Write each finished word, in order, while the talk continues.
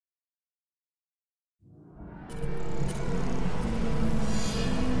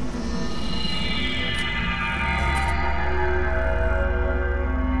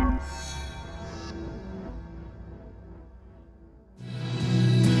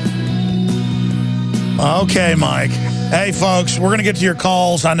Okay, Mike. Hey, folks, we're going to get to your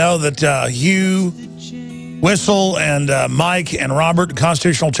calls. I know that Hugh Whistle and Mike and Robert,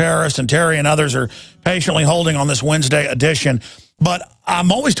 constitutional terrorist, and Terry and others are patiently holding on this Wednesday edition. But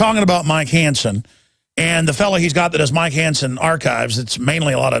I'm always talking about Mike Hanson and the fellow he's got that does Mike Hanson Archives. It's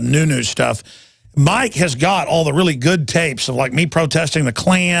mainly a lot of new stuff. Mike has got all the really good tapes of like me protesting the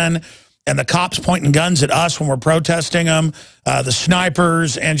Klan and the cops pointing guns at us when we're protesting them, the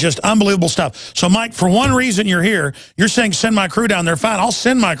snipers, and just unbelievable stuff. So, Mike, for one reason you're here, you're saying send my crew down there. Fine, I'll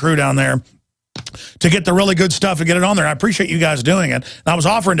send my crew down there to get the really good stuff and get it on there. I appreciate you guys doing it. And I was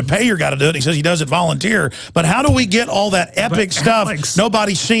offering to pay your guy to do it. He says he does it volunteer. But how do we get all that epic stuff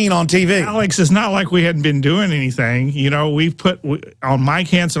nobody's seen on TV? Alex, it's not like we hadn't been doing anything. You know, we've put on Mike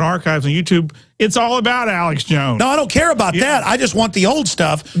Hanson Archives on YouTube, it's all about Alex Jones. No, I don't care about that. I just want the old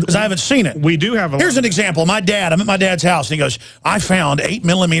stuff because I haven't seen it. We do have a Here's an example. My dad, I'm at my dad's house, and he goes, I found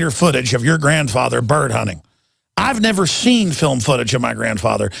 8mm footage of your grandfather bird hunting. I've never seen film footage of my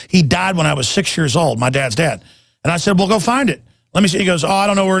grandfather. He died when I was 6 years old, my dad's dad. And I said, well, go find it. Let me see. He goes, oh, I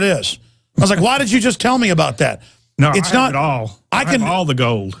don't know where it is. I was like, why did you just tell me about that? No, it's not all. I have all the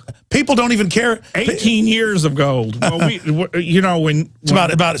gold. People don't even care. 18 years of gold. Well, you know, it's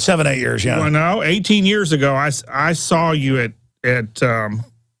about 7, 8 years, yeah. Well, no, 18 years ago, I saw you at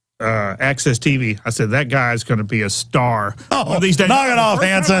Access TV. I said, that guy's going to be a star. Oh, these days. Knock it off,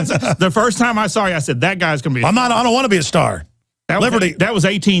 Hanson. The first time I saw you, I said, that guy's going to be a star. I don't want to be a star. That was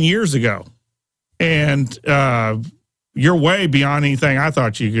 18 years ago. And you're way beyond anything I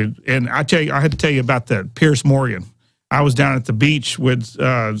thought you could. And I had to tell you about the Pierce Morgan. I was down at the beach with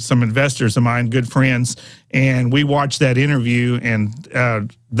some investors of mine, good friends, and we watched that interview, and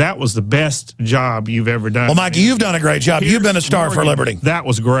that was the best job you've ever done. Well, Mike, you've done a great job. You've been a star for Liberty. That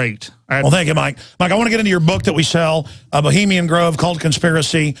was great. Well, thank you, Mike. Mike, I want to get into your book that we sell, Bohemian Grove, Cult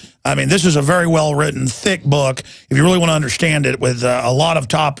Conspiracy. I mean, this is a very well-written, thick book, if you really want to understand it, with a lot of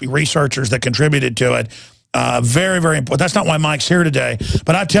top researchers that contributed to it. Very, very important. That's not why Mike's here today.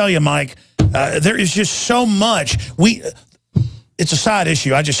 But I tell you, Mike, there is just so much. It's a side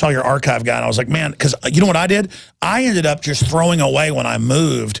issue. I just saw your archive guy, and I was like, man, because you know what I did? I ended up just throwing away when I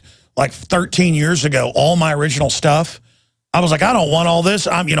moved, like 13 years ago, all my original stuff. I was like, I don't want all this.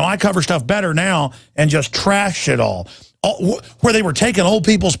 I cover stuff better now and just trash it all. Where they were taking old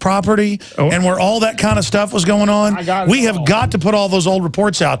people's property and where all that kind of stuff was going on. We have got to put all those old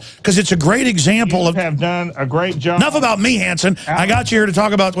reports out because it's a great example of. You have done a great job. Enough about me, Hanson. I got you here to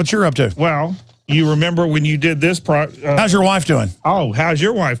talk about what you're up to. Well, you remember when you did this how's your wife doing? Oh, how's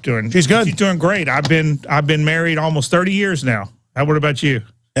your wife doing? She's good. She's doing great. I've been married almost 30 years now. What about you?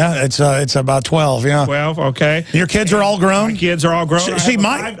 Yeah, it's about 12, yeah. 12, okay. Your kids are all grown? My kids are all grown.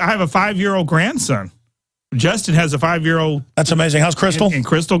 I have a 5-year-old grandson. Justin has a 5-year-old. That's amazing. How's Crystal? And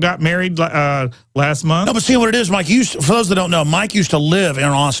Crystal got married last month. No, but see what it is, Mike. For those that don't know, Mike used to live in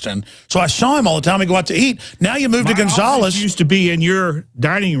Austin. So I saw him all the time. He'd go out to eat. Now you moved to Gonzales. Used to be in your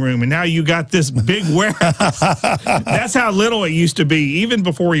dining room, and now you got this big warehouse. That's how little it used to be, even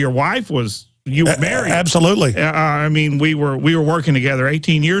before your wife was married. Absolutely. I mean, we were working together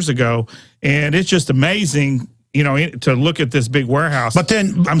 18 years ago, and it's just amazing. You know, to look at this big warehouse. But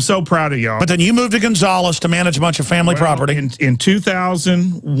then I'm so proud of y'all. But then you moved to Gonzales to manage a bunch of family property. In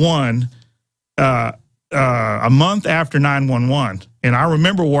 2001, a month after 911, and I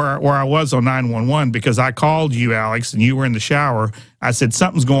remember where I was on 911 because I called you, Alex, and you were in the shower. I said,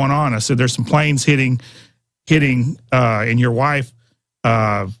 something's going on. I said, there's some planes hitting, and your wife,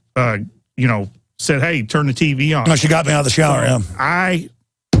 said, hey, turn the TV on. No, she got me out of the shower, so I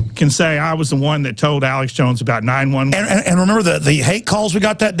can say I was the one that told Alex Jones about 911. And remember the hate calls we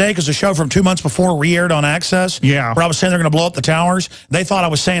got that day because the show from 2 months before re-aired on Access? Yeah. Where I was saying they're going to blow up the towers. They thought I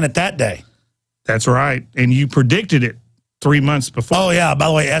was saying it that day. That's right. And you predicted it 3 months before. Oh, yeah. By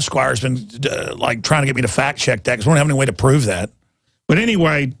the way, Esquire's been trying to get me to fact check that because we don't have any way to prove that. But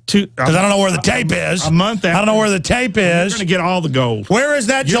anyway, because I don't know where the tape is. A month after. I don't know where the tape is. You're going to get all the gold. Where is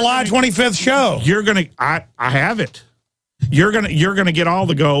that July 25th show? You're going to, I have it. You're gonna get all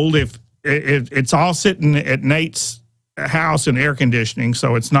the gold if it's all sitting at Nate's house in air conditioning,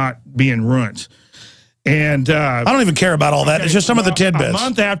 so it's not being ruined. And I don't even care about all that. It's just some of the tidbits. A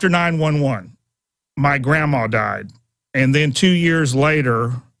month after 911, my grandma died, and then 2 years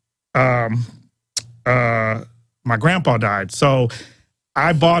later, my grandpa died. So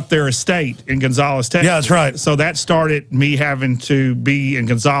I bought their estate in Gonzales, Texas. Yeah, that's right. So that started me having to be in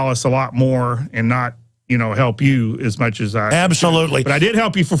Gonzales a lot more and not, help you as much as I absolutely. But I did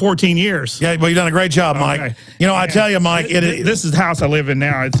help you for 14 years. Yeah, well, you've done a great job, Mike. Okay. I tell you, Mike, this is the house I live in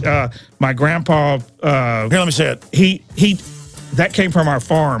now. It's my grandpa. Here, let me say it. That came from our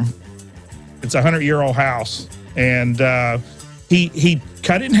farm. It's a 100-year-old house, and he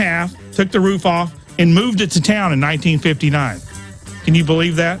cut it in half, took the roof off, and moved it to town in 1959. Can you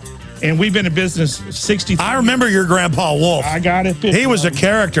believe that? And we've been in business 60. I remember your Grandpa Wolf. I got it. He was a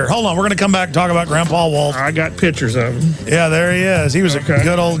character. Hold on, we're going to come back and talk about Grandpa Wolf. I got pictures of him. Yeah, there he is. He was a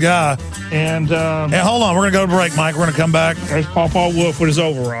good old guy. And hold on, we're going to go to break, Mike. We're going to come back. There's Pawpaw Wolf with his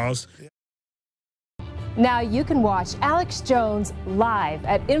overalls. Now you can watch Alex Jones live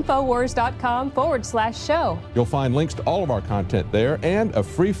at Infowars.com/show. You'll find links to all of our content there and a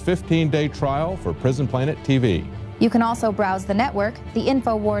free 15-day trial for Prison Planet TV. You can also browse the network, the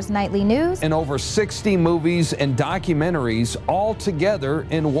Infowars Nightly News, and over 60 movies and documentaries all together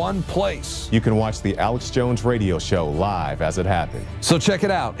in one place. You can watch the Alex Jones radio show live as it happened. So check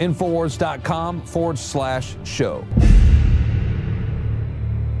it out, Infowars.com/show.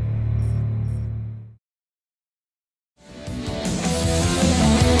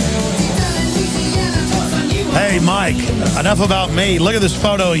 Hey, Mike, enough about me. Look at this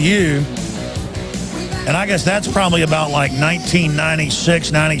photo of you. And I guess that's probably about like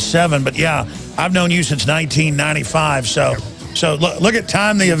 1996, 97. But yeah, I've known you since 1995. So look at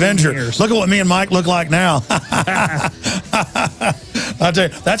Time the Avenger. Look at what me and Mike look like now. I'll tell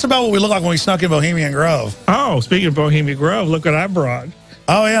you, that's about what we look like when we snuck in Bohemian Grove. Oh, speaking of Bohemian Grove, look what I brought.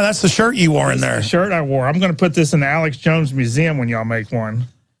 Oh, yeah, that's the shirt you wore in there. The shirt I wore. I'm going to put this in the Alex Jones Museum when y'all make one.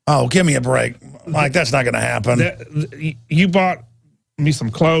 Oh, give me a break. Mike, that's not going to happen. You bought me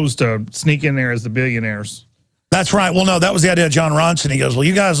some clothes to sneak in there as the billionaires. That's right. Well, no, that was the idea of John Ronson. He goes, well,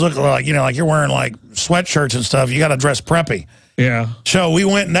 you guys look like, like you're wearing like sweatshirts and stuff. You got to dress preppy. Yeah. So we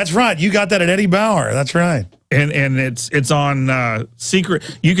went, and that's right. You got that at Eddie Bauer. That's right. And it's on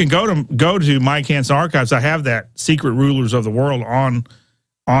secret. You can go to Mike Hanson Archives. I have that Secret Rulers of the World on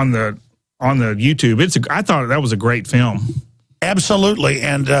the YouTube. I thought that was a great film. Absolutely,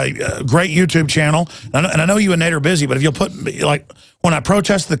 and great YouTube channel. And I know you and Nate are busy, but if you'll put, like, when I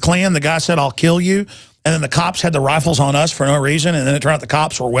protested the Klan, the guy said, I'll kill you. And then the cops had the rifles on us for no reason, and then it turned out the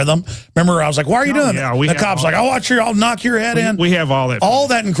cops were with them. Remember, I was like, why are you doing that? The cops like, I'll knock your head in. We have all that. All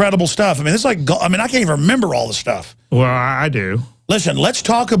that incredible stuff. I mean, it's like, I can't even remember all the stuff. Well, I do. Listen, let's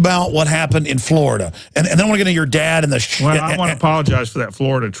talk about what happened in Florida. And then I want to get into your dad and the... Well, I want to apologize for that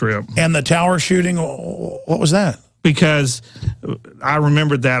Florida trip. And the tower shooting. What was that? Because I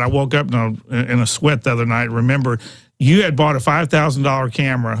remembered that. I woke up in a sweat the other night. Remember, you had bought a $5,000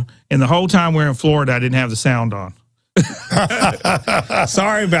 camera, and the whole time we were in Florida, I didn't have the sound on.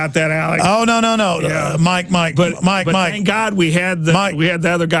 Sorry about that, Alex. Oh, no. Yeah. Mike. But thank God we had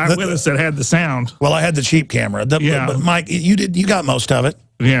the other guy with us that had the sound. Well, I had the cheap camera. But Mike, you got most of it.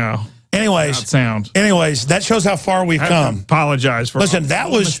 Yeah. Anyways, that shows how far we've come. I apologize for all the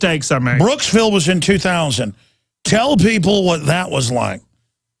mistakes I made. Brooksville was in 2000. Tell people what that was like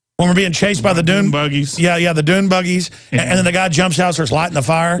when we're being chased by the dune buggies. Yeah, the dune buggies, and then the guy jumps out, starts lighting the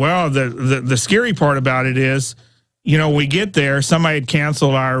fire. Well, the scary part about it is, we get there, somebody had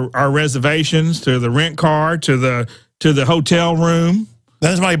canceled our reservations to the rent car, to the hotel room.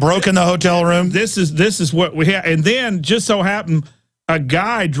 Then somebody broke in the hotel room. This is what we had, and then just so happened a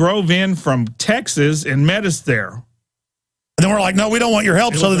guy drove in from Texas and met us there. And then we're like, no, we don't want your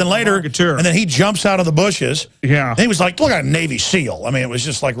help. So then later, and then he jumps out of the bushes. Yeah. And he was like, look at a Navy SEAL. I mean, it was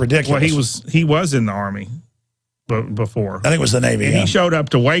just like ridiculous. Well, he was in the Army before. I think it was the Navy. And he showed up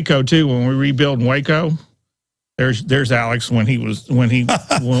to Waco too when we rebuilt Waco. There's Alex when we.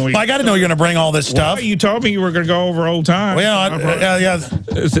 Well, I got to know you're going to bring all this stuff. Well, you told me you were going to go over old times. Well, yeah.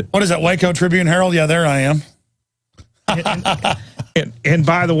 What is that, Waco Tribune Herald? Yeah, there I am. And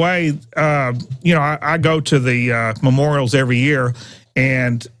by the way, I go to the memorials every year,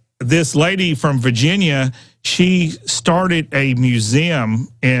 and this lady from Virginia, she started a museum,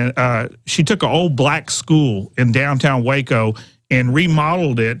 and she took an old black school in downtown Waco and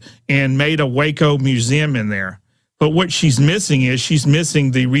remodeled it and made a Waco museum in there. But what she's missing is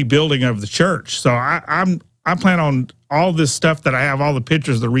the rebuilding of the church. So I plan on all this stuff that I have, all the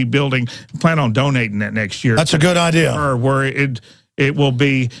pictures of the rebuilding, I plan on donating that next year. That's a good idea. Where it will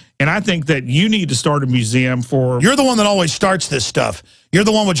be, and I think that you need to start a museum for... You're the one that always starts this stuff. You're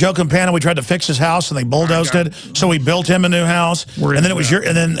the one with Joe Campana. We tried to fix his house, and they bulldozed it, so we built him a new house. And then it was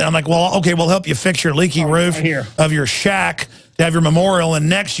and then I'm like, well, okay, we'll help you fix your leaky roof of your shack to have your memorial, and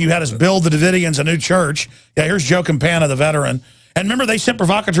next you had us build the Davidians a new church. Yeah, here's Joe Campana, the veteran. And remember, they sent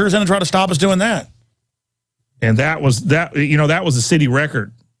provocateurs in and tried to stop us doing that. And that was a city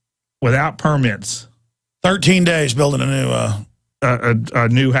record without permits. 13 days building a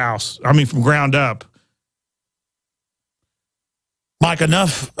new house. I mean, from ground up. Mike,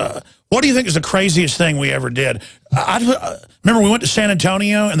 enough. What do you think is the craziest thing we ever did? Remember we went to San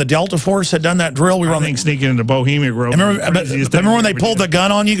Antonio and the Delta Force had done that drill. We were sneaking into Bohemian Grove. Remember when they pulled the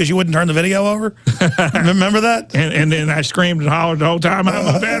gun on you because you wouldn't turn the video over? Remember that? And then I screamed and hollered the whole time,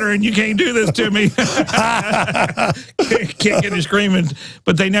 I'm a veteran, you can't do this to me. Kicking and screaming.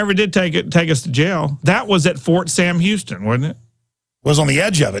 But they never did take us to jail. That was at Fort Sam Houston, wasn't it? Was on the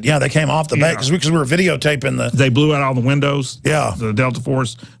edge of it. Yeah, they came off the bay because we were videotaping the... They blew out all the windows. Yeah. The Delta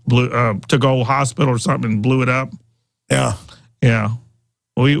Force took old hospital or something and blew it up. Yeah. Yeah.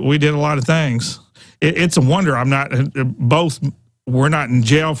 We did a lot of things. It's a wonder we're not in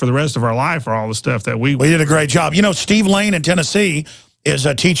jail for the rest of our life for all the stuff that we did a great job. You know, Steve Lane in Tennessee is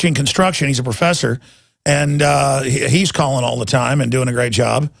teaching construction. He's a professor, and he's calling all the time and doing a great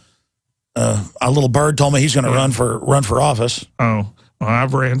job. A little bird told me he's going to run for office. Oh, well,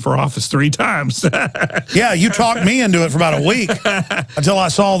 I've ran for office 3 times. Yeah, you talked me into it for about a week until I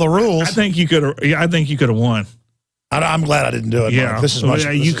saw the rules. I think you could have won. I'm glad I didn't do it. Yeah, Mike. This is much.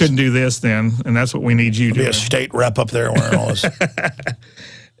 You couldn't do this then, and that's what we need you to do. Be a state rep up there wearing all this.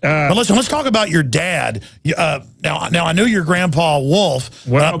 But listen, let's talk about your dad. Now I knew your grandpa Wolf,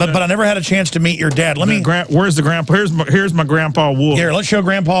 but I never had a chance to meet your dad. Where's the grandpa? Here's my grandpa Wolf. Here, let's show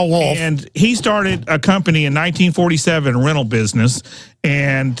Grandpa Wolf. And he started a company in 1947, a rental business,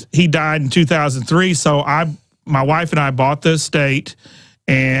 and he died in 2003. So my wife and I bought the estate.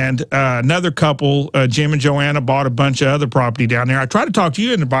 And another couple, Jim and Joanna, bought a bunch of other property down there. I tried to talk to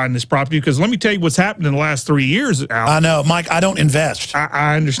you into buying this property because let me tell you what's happened in the last 3 years, Al. I know, Mike, I don't invest.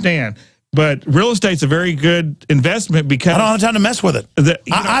 I understand. But real estate's a very good investment because... I don't have time to mess with it.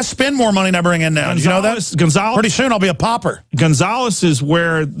 I spend more money than I bring in now. Did you know that? Gonzales, pretty soon I'll be a pauper. Gonzales is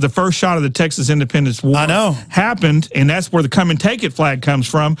where the first shot of the Texas Independence War happened, and that's where the come and take it flag comes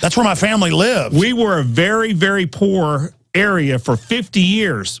from. That's where my family lived. We were a very, very poor area for 50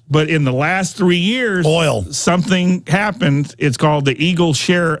 years, but in the last 3 years, something happened. It's called the Eagle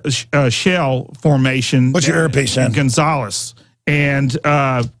Shell Formation. What's your earpiece in? Gonzales. And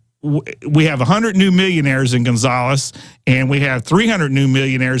we have 100 new millionaires in Gonzales, and we have 300 new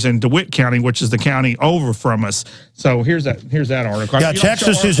millionaires in DeWitt County, which is the county over from us. So here's that article. Yeah,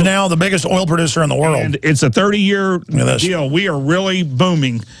 Texas is now the biggest oil producer in the world. And it's a 30-year deal. We are really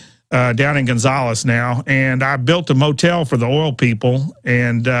booming down in Gonzales now, and I built a motel for the oil people,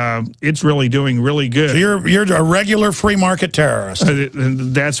 and it's really doing really good. So you're a regular free market terrorist.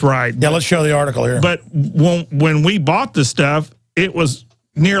 That's right. Yeah, let's show the article here. But when we bought the stuff, it was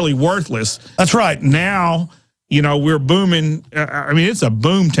nearly worthless. That's right. Now, you know, we're booming. I mean, it's a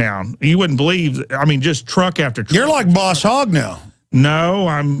boom town. You wouldn't believe. I mean, just truck after truck. You're like Boss Hogg now.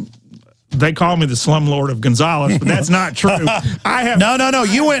 No, they call me the slumlord of Gonzales, but that's not true. No.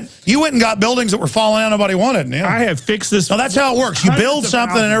 You went and got buildings that were falling out nobody wanted. Yeah. I have fixed this. No, that's how it works. You build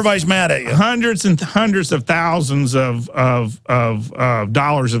something and everybody's mad at you. Hundreds and hundreds of thousands of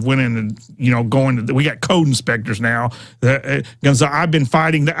dollars have went in and, you know, we got code inspectors now. I've been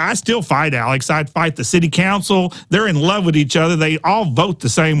fighting. I still fight, Alex. I fight the city council. They're in love with each other. They all vote the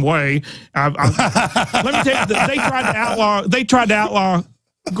same way. Let me tell you, they tried to outlaw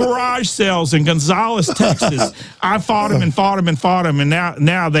garage sales in Gonzales, Texas. I fought them and fought them and fought them, and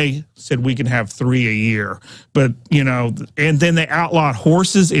now they said we can have 3 a year. But, you know, and then they outlawed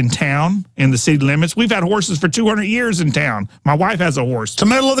horses in town in the city limits. We've had horses for 200 years in town. My wife has a horse. It's the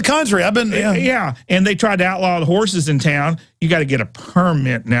middle of the country. I've been yeah. And they tried to outlaw the horses in town. You got to get a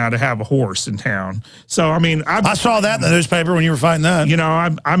permit now to have a horse in town. So, I mean, I saw that in the newspaper when you were fighting that. You know,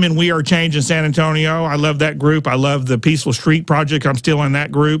 I'm in We Are Change in San Antonio. I love that group. I love the Peaceful Street Project. I'm still in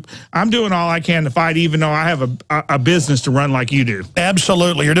that group. I'm doing all I can to fight, even though I have a business to run like you do.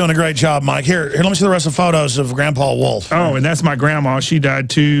 Absolutely. You're doing a great job, Mike. Here, let me see the rest of the photos of Grandpa Wolf. Oh, and that's my grandma. She died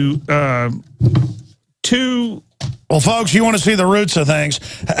two. Well, folks, you want to see the roots of things.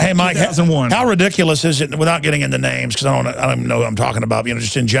 Hey, Mike, 2001. How ridiculous is it, without getting into names, because I don't even know what I'm talking about, you know,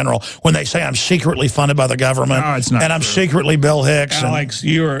 just in general, when they say I'm secretly funded by the government, no, it's not and I'm secretly Bill Hicks. Alex,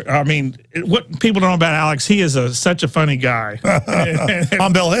 what people don't know about Alex, he is such a funny guy.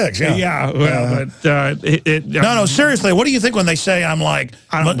 I'm Bill Hicks, yeah. Yeah, well, but... No, seriously, what do you think when they say I'm like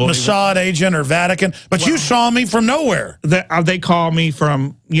Mossad agent or Vatican? But you saw me from nowhere. They call me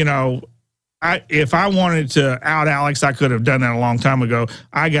from, you know... if I wanted to out Alex, I could have done that a long time ago.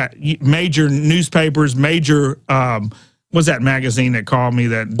 I got major newspapers, what's that magazine that called me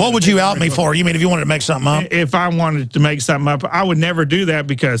that? What would you out me for? You mean if you wanted to make something up? If I wanted to make something up, I would never do that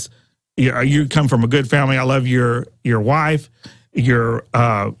because you come from a good family. I love your wife. Your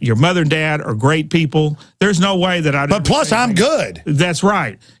mother and dad are great people. There's no way that But plus, I'm good. That's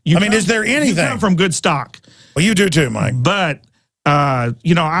right. Is there anything? You come from good stock. Well, you do too, Mike. But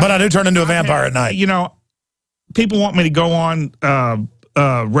You know, but I do turn into a vampire at night. You know, people want me to go on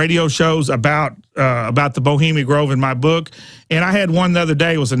radio shows about the Bohemian Grove in my book, and I had one the other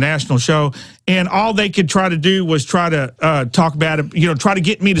day. It was a national show, and all they could try to do was try to talk about it. You know, try to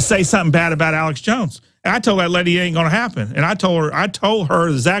get me to say something bad about Alex Jones. And I told that lady it ain't going to happen, and I told her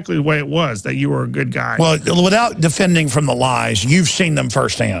exactly the way it was, that you were a good guy. Well, without defending from the lies, you've seen them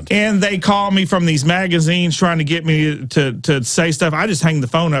firsthand. And they call me from these magazines trying to get me to say stuff. I just hang the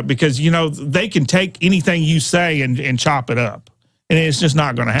phone up because, you know, they can take anything you say and chop it up. And it's just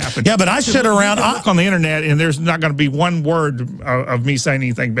not going to happen. Yeah, but I sit around. I look on the internet, and there's not going to be one word of me saying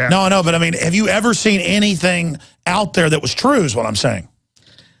anything bad. No, I know, but I mean, have you ever seen anything out there that was true is what I'm saying?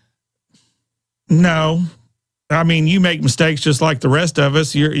 No. I mean, you make mistakes just like the rest of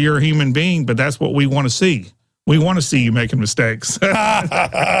us. You're a human being, but that's what we want to see. We want to see you making mistakes.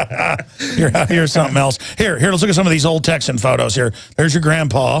 Here's something else. Here, let's look at some of these old Texan photos here. There's your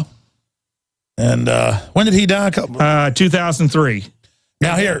grandpa. And when did he die? 2003.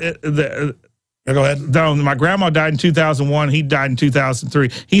 Now here. Go ahead. No, my grandma died in 2001. He died in 2003.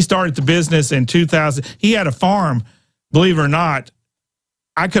 He started the business in 2000. He had a farm, believe it or not.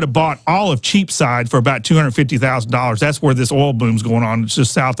 I could have bought all of Cheapside for about $250,000. That's where this oil boom's going on. It's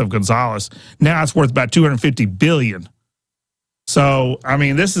just south of Gonzales. Now it's worth about $250 billion. So, I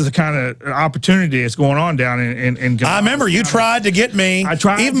mean, this is the kind of opportunity that's going on down in Gonzales. I remember you tried to get me,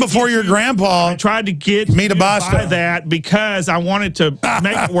 even before your grandpa. I tried to get me to buy that because I wanted to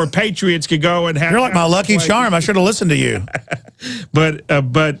make it where patriots could go and have. You're like my lucky charm. I should have listened to you.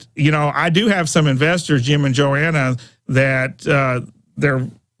 But you know, I do have some investors, Jim and Joanna, that they're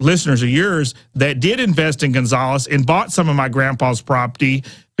listeners of yours that did invest in Gonzales and bought some of my grandpa's property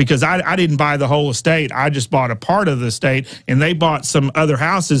because I didn't buy the whole estate. I just bought a part of the estate, and they bought some other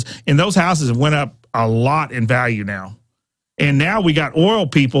houses, and those houses have went up a lot in value now. And now we got oil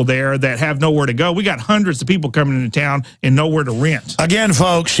people there that have nowhere to go. We got hundreds of people coming into town and nowhere to rent. Again,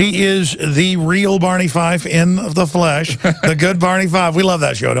 folks, he is the real Barney Fife in the flesh, the good Barney Fife. We love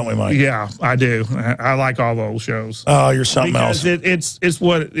that show, don't we, Mike? Yeah, I do. I like all those shows. Oh, you're something because else.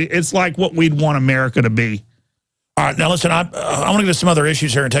 It's like what we'd want America to be. All right, now listen, I want to get to some other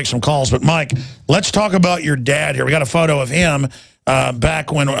issues here and take some calls. But, Mike, let's talk about your dad here. We got a photo of him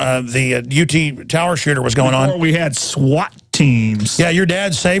back when the UT Tower shooter was going on. We had SWAT teams. Yeah, your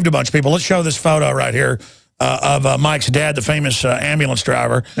dad saved a bunch of people. Let's show this photo right here of Mike's dad, the famous ambulance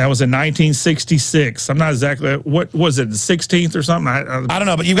driver. That was in 1966. I'm not exactly, what was it, the 16th or something? I don't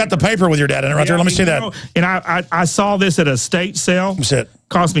know, but you've got the paper with your dad in it right there. Let me see that. And I saw this at a state sale. That's it.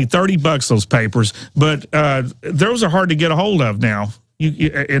 Cost me $30, those papers. But those are hard to get a hold of now.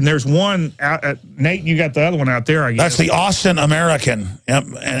 And there's one out, Nate, you got the other one out there, I guess. That's the Austin American. Yep.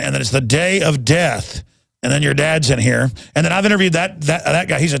 And then it's the day of death. And then your dad's in here. And then I've interviewed that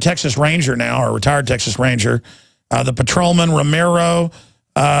guy. He's a Texas Ranger now, or a retired Texas Ranger. The patrolman, Ramiro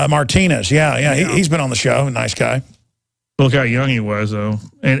Martinez. Yeah. He's been on the show. Nice guy. Look how young he was, though.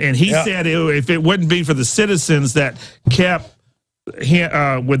 And he said if it wouldn't be for the citizens that kept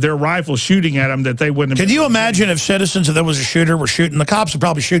with their rifles shooting at him, that they wouldn't have. Can you imagine if citizens, if there was a shooter, were shooting? The cops would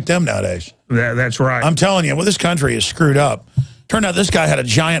probably shoot them nowadays. That's right. I'm telling you, well, this country is screwed up. Turned out this guy had a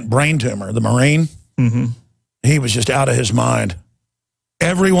giant brain tumor, the Marine. Mm-hmm. He was just out of his mind.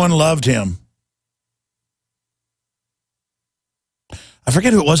 Everyone loved him. I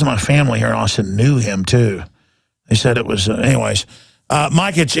forget who it was in my family here in Austin knew him, too. They said it was, anyways.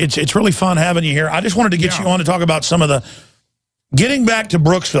 Mike, it's really fun having you here. I just wanted to get you on to talk about some of the, getting back to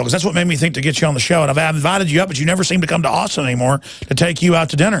Brooksville, because that's what made me think to get you on the show. And I've invited you up, but you never seem to come to Austin anymore to take you out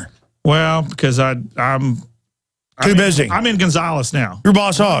to dinner. Well, because I'm too busy. I'm in Gonzales now. You're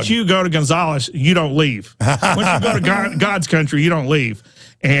boss hog. Once you go to Gonzales, you don't leave. Once you go to God's country, you don't leave.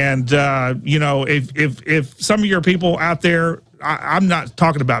 And, you know, if some of your people out there, I'm not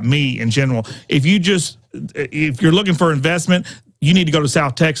talking about me in general. If you're looking for investment, you need to go to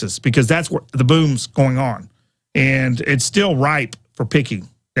South Texas because that's where the boom's going on. And it's still ripe for picking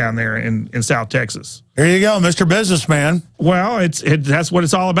down there in South Texas. Here you go, Mr. Businessman. Well, that's what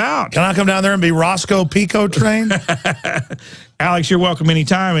it's all about. Can I come down there and be Roscoe Pico trained? Alex, you're welcome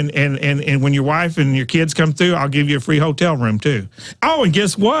anytime. And when your wife and your kids come through, I'll give you a free hotel room, too. Oh, and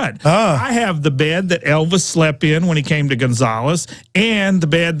guess what? I have the bed that Elvis slept in when he came to Gonzales, and the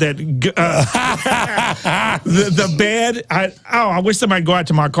bed that the bed. I wish somebody'd go out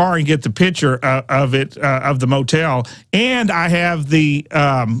to my car and get the picture of it, of the motel. And I have the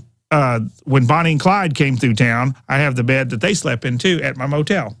when Bonnie and Clyde came through town, I have the bed that they slept in, too, at my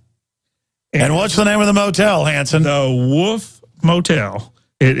motel. And what's the name of the motel, Hanson? The Wolf Motel.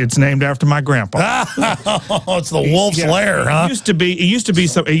 It's named after my grandpa. It's the Wolf's Lair, huh?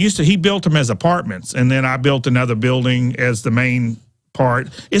 He built them as apartments, and then I built another building as the main part.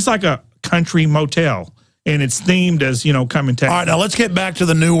 It's like a country motel, and it's themed as, come and take. All right, now let's get back to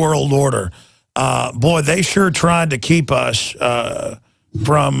the New World Order. Boy, they sure tried to keep us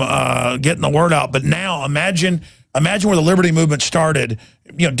from getting the word out. But now imagine where the Liberty Movement started,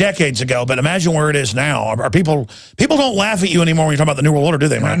 decades ago. But imagine where it is now. Are people don't laugh at you anymore when you're talking about the New World Order, do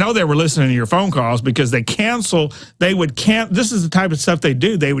they, Mike? I know they were listening to your phone calls because they cancel. This is the type of stuff they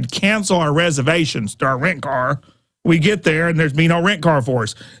do. They would cancel our reservations to our rent car. We get there and there'd be no rent car for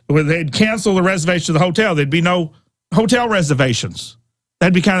us. They'd cancel the reservation to the hotel. There'd be no hotel reservations.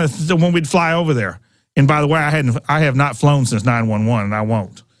 That'd be kind of when we'd fly over there. And by the way, I have not flown since 911, and I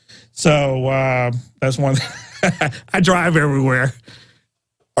won't. So that's one thing. I drive everywhere.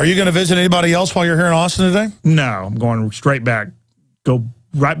 Are you going to visit anybody else while you're here in Austin today? No, I'm going straight back. Go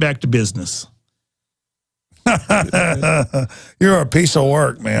right back to business. You're a piece of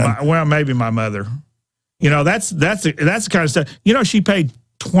work, man. Well, maybe my mother. That's the kind of stuff. She paid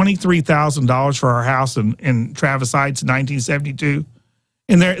 $23,000 for our house in Travis Heights in 1972,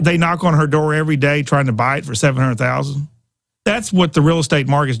 and they knock on her door every day trying to buy it for $700,000. That's what the real estate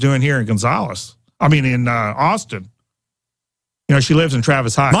market's doing here in in Austin. She lives in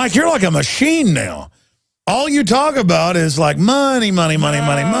Travis Heights. Mike, you're like a machine now. All you talk about is like money. You're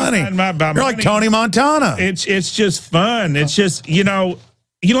like Tony Montana. It's just fun. It's just,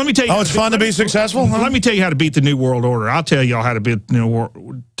 let me tell you. Oh, it's fun to be successful? Huh? Let me tell you how to beat the New World Order. I'll tell y'all how to beat the New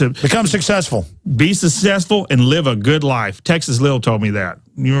World. To become successful. Be successful and live a good life. Texas Lil told me that.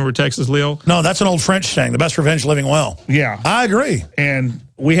 You remember Texas Lil? No, that's an old French saying. The best revenge, living well. Yeah. I agree. And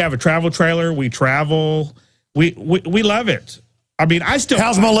we have a travel trailer. We travel. We love it.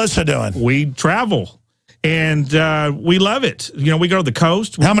 How's Melissa doing? We travel. And we love it. We go to the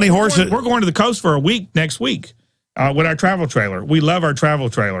coast. How many horses? We're going to the coast for a week next week. With our travel trailer. We love our travel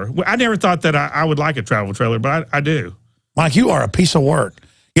trailer. I never thought that I would like a travel trailer, but I do. Mike, you are a piece of work.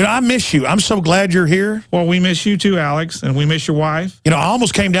 I miss you. I'm so glad you're here. Well, we miss you too, Alex, and we miss your wife. I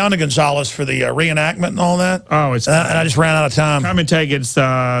almost came down to Gonzales for the reenactment and all that. Oh, and I just ran out of time. Come and take it.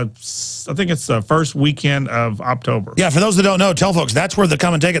 I think it's the first weekend of October. Yeah, for those that don't know, tell folks, that's where the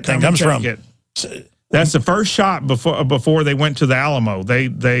come and take it thing comes from. That's the first shot before they went to the Alamo.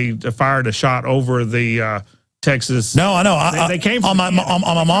 They fired a shot over the Texas. No, I know. They came on my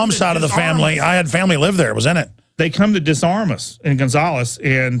mom's side of the family. I had family live there. It was in it. They come to disarm us in Gonzales,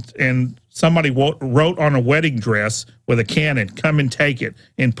 and somebody wrote on a wedding dress with a cannon, "Come and take it,"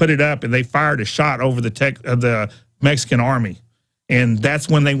 and put it up, and they fired a shot over the Mexican army, and that's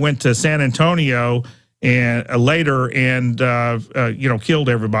when they went to San Antonio and later and killed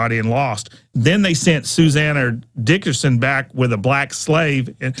everybody and lost. Then they sent Susanna Dickerson back with a black slave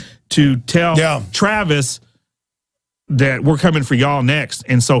to tell Travis that we're coming for y'all next.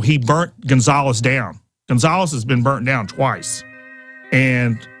 And so he burnt Gonzales down. Gonzales has been burnt down twice,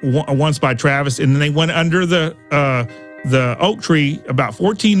 and once by Travis. And then they went under the oak tree about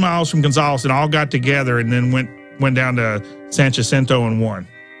 14 miles from Gonzales and all got together, and then went down to San Jacinto and won.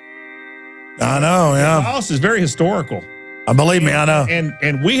 I know, yeah. Gonzales is very historical. Believe me, I know.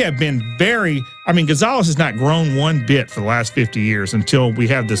 And we have been Gonzales has not grown one bit for the last 50 years until we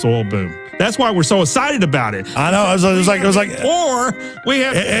have this oil boom. That's why we're so excited about it. I know. It was like or we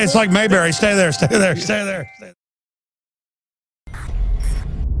have. It's like Mayberry. Stay there. Stay there. Stay there. Stay there.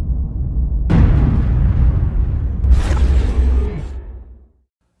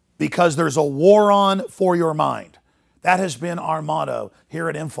 Because there's a war on for your mind. That has been our motto here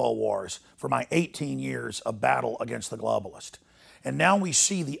at Infowars for my 18 years of battle against the globalist. And now we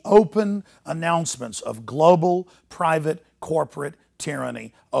see the open announcements of global, private, corporate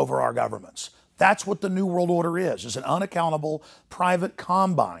tyranny over our governments. That's what the New World Order is an unaccountable private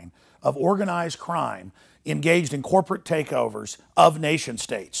combine of organized crime engaged in corporate takeovers of nation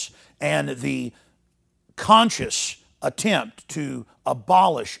states and the conscious attempt to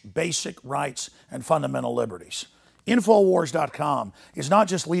abolish basic rights and fundamental liberties. Infowars.com is not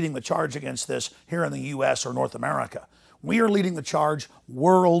just leading the charge against this here in the U.S. or North America. We are leading the charge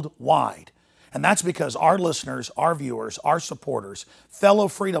worldwide. And that's because our listeners, our viewers, our supporters, fellow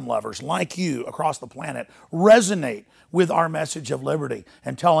freedom lovers like you across the planet resonate with our message of liberty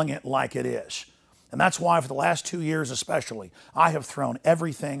and telling it like it is. And that's why for the last 2 years especially, I have thrown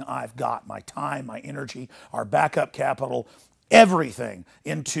everything I've got, my time, my energy, our backup capital, everything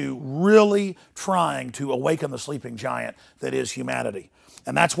into really trying to awaken the sleeping giant that is humanity.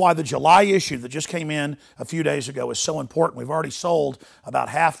 And that's why the July issue that just came in a few days ago is so important. We've already sold about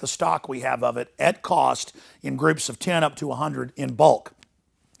half the stock we have of it at cost in groups of 10 up to 100 in bulk.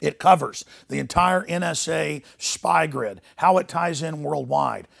 It covers the entire NSA spy grid, how it ties in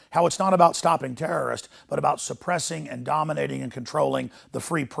worldwide, how it's not about stopping terrorists, but about suppressing and dominating and controlling the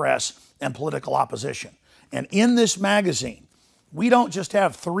free press and political opposition. And in this magazine, we don't just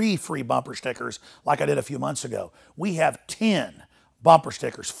have 3 free bumper stickers like I did a few months ago. We have 10 bumper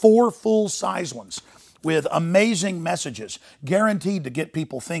stickers, 4 full-size ones, with amazing messages guaranteed to get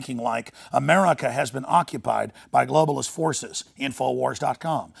people thinking like America has been occupied by globalist forces.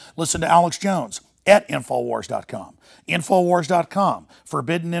 Infowars.com. Listen to Alex Jones at Infowars.com. Infowars.com.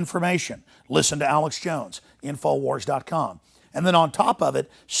 Forbidden information. Listen to Alex Jones. Infowars.com. And then on top of it,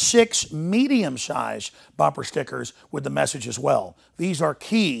 6 medium-sized bumper stickers with the message as well. These are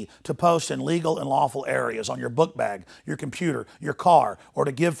key to post in legal and lawful areas on your book bag, your computer, your car, or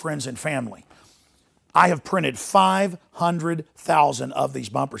to give friends and family. I have printed 500,000 of these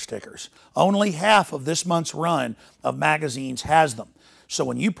bumper stickers. Only half of this month's run of magazines has them. So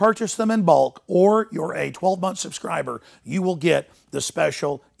when you purchase them in bulk or you're a 12-month subscriber, you will get the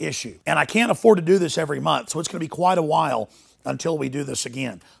special issue. And I can't afford to do this every month, so it's going to be quite a while until we do this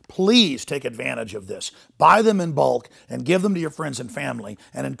again. Please take advantage of this. Buy them in bulk and give them to your friends and family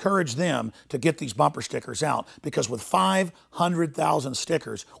and encourage them to get these bumper stickers out, because with 500,000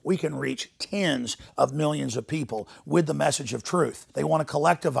 stickers, we can reach tens of millions of people with the message of truth. They want to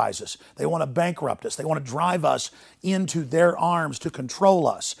collectivize us. They want to bankrupt us. They want to drive us into their arms to control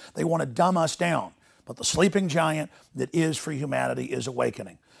us. They want to dumb us down. But the sleeping giant that is free humanity is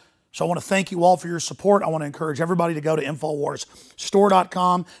awakening. So I want to thank you all for your support. I want to encourage everybody to go to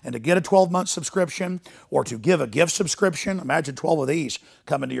InfoWarsStore.com and to get a 12-month subscription or to give a gift subscription. Imagine 12 of these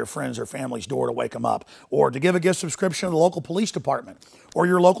coming to your friends or family's door to wake them up. Or to give a gift subscription to the local police department or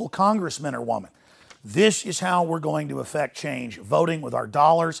your local congressman or woman. This is how we're going to affect change, voting with our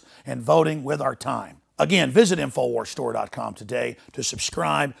dollars and voting with our time. Again, visit InfoWarsStore.com today to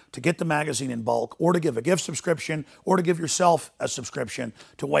subscribe, to get the magazine in bulk, or to give a gift subscription, or to give yourself a subscription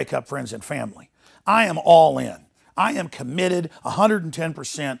to wake up friends and family. I am all in. I am committed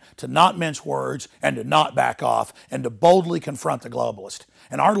 110% to not mince words and to not back off and to boldly confront the globalist.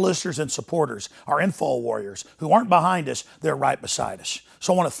 And our listeners and supporters are info warriors who aren't behind us, they're right beside us.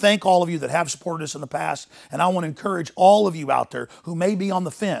 So I want to thank all of you that have supported us in the past, and I want to encourage all of you out there who may be on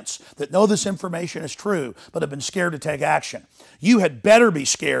the fence, that know this information is true, but have been scared to take action. You had better be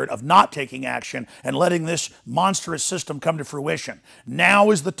scared of not taking action and letting this monstrous system come to fruition.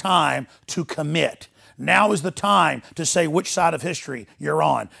 Now is the time to commit. Now is the time to say which side of history you're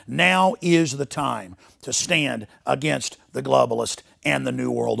on. Now is the time to stand against the globalist and the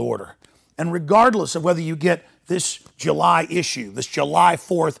New World Order. And regardless of whether you get this July issue, this July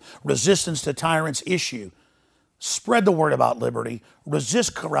 4th Resistance to Tyrants issue, spread the word about liberty,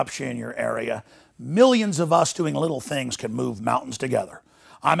 resist corruption in your area. Millions of us doing little things can move mountains together.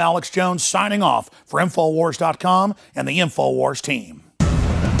 I'm Alex Jones signing off for Infowars.com and the Infowars team.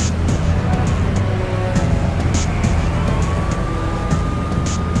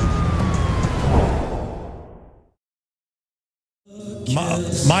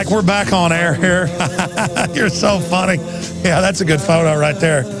 Mike, we're back on air here. You're so funny. Yeah, that's a good photo right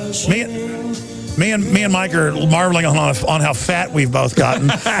there. Me and Mike are marveling on how fat we've both gotten.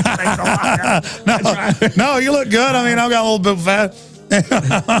 No, you look good. I mean, I've got a little bit of fat.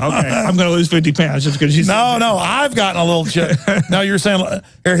 Okay, I'm going to lose 50 pounds just because she's... No, I've gotten a little... No, you're saying...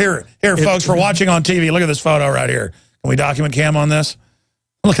 Here, folks, we're watching on TV. Look at this photo right here. Can we document cam on this?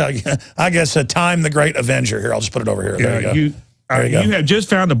 Look, I guess Time the Great Avenger. Here, I'll just put it over here. There you go. You have just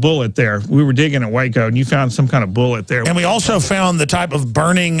found a bullet there. We were digging at Waco, and you found some kind of bullet there. And we also found the type of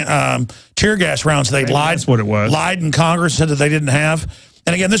burning tear gas rounds they lied. That's what it was. Lied in Congress, said that they didn't have.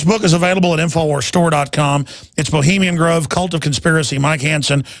 And again, this book is available at InfoWarsStore.com. It's Bohemian Grove, Cult of Conspiracy, Mike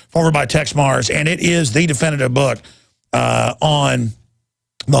Hanson, forward by Tex Mars. And it is the definitive book on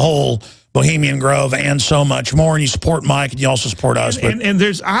the whole Bohemian Grove and so much more. And you support Mike, and you also support us. And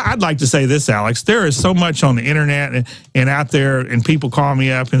there's, I'd like to say this, Alex. There is so much on the internet and out there, and people call me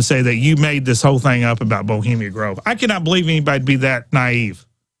up and say that you made this whole thing up about Bohemian Grove. I cannot believe anybody'd be that naive.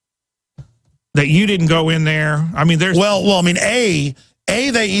 That you didn't go in there. I mean, there's... Well, I mean, they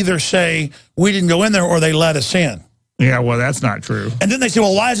either say we didn't go in there or they let us in. Yeah, well, that's not true. And then they say,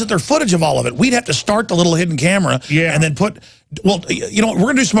 well, why isn't there footage of all of it? We'd have to start the little hidden camera and then put... Well, you know, we're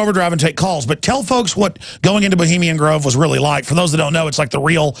going to do some overdrive and take calls, but tell folks what going into Bohemian Grove was really like. For those that don't know, it's like the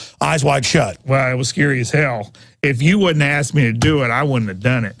real Eyes Wide Shut. Well, it was scary as hell. If you wouldn't ask me to do it, I wouldn't have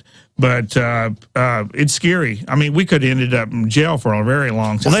done it. But it's scary. I mean, we could have ended up in jail for a very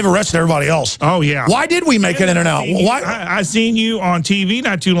long time. Well, they've arrested everybody else. Oh, yeah. Why did we make it in and out? Why? I seen you on TV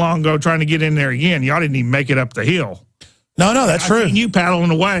not too long ago trying to get in there again. Y'all didn't even make it up the hill. No, that's true. You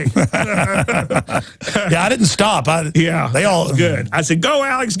paddling away. Yeah, I didn't stop. They all good. I said, "Go,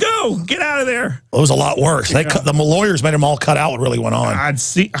 Alex, go! Get out of there." It was a lot worse. They the lawyers made them all cut out what really went on. I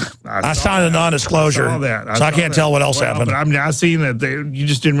signed a non-disclosure, so I can't tell what else happened. But I seen that you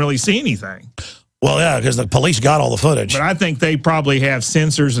just didn't really see anything. Well, yeah, because the police got all the footage. But I think they probably have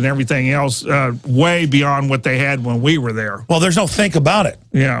sensors and everything else way beyond what they had when we were there. Well, there's no think about it.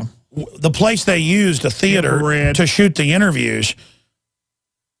 Yeah. The place they used, a theater, to shoot the interviews,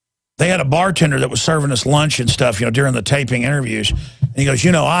 they had a bartender that was serving us lunch and stuff, during the taping interviews. And he goes,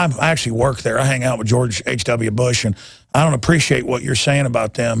 I actually work there. I hang out with George H.W. Bush, and I don't appreciate what you're saying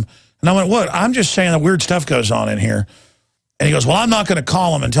about them. And I went, what? I'm just saying that weird stuff goes on in here. And he goes, well, I'm not going to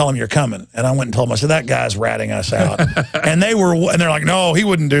call him and tell him you're coming. And I went and told him, I said, that guy's ratting us out. and they're like, no, he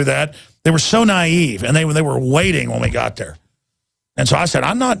wouldn't do that. They were so naive, and they were waiting when we got there. And so I said,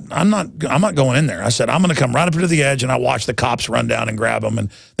 I'm not going in there. I said, I'm going to come right up to the edge, and I watched the cops run down and grab them.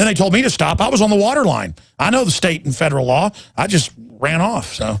 And then they told me to stop. I was on the water line. I know the state and federal law. I just ran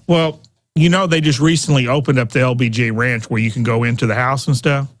off. So well, they just recently opened up the LBJ Ranch where you can go into the house and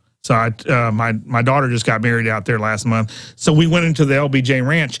stuff. So my daughter just got married out there last month. So we went into the LBJ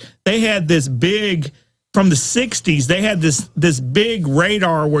Ranch. They had this big. From the 60s, they had this big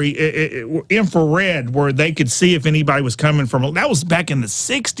radar where infrared where they could see if anybody was coming from. That was back in the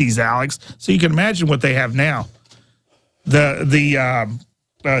 60s, Alex. So you can imagine what they have now. The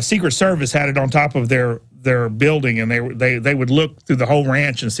Secret Service had it on top of their building, and they would look through the whole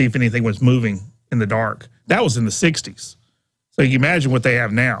ranch and see if anything was moving in the dark. That was in the 60s. So you imagine what they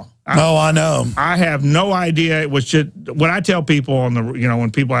have now. I know. I have no idea. It was just when I tell people on the,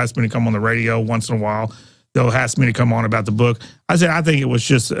 when people ask me to come on the radio once in a while, they'll ask me to come on about the book. I said, I think it was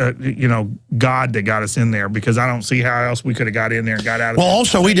just, God that got us in there, because I don't see how else we could have got in there and got out of there. Well,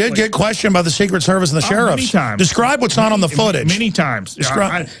 also, we did get questioned by the Secret Service and the sheriffs. Many times. Describe what's not on the footage. Many times.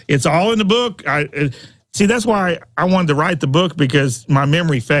 It's all in the book. See, that's why I wanted to write the book, because my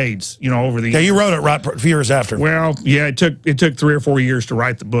memory fades, over the years. Yeah, you wrote it right a few years after. Well, yeah, it took 3 or 4 years to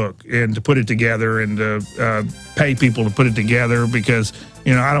write the book and to put it together and to pay people to put it together, because,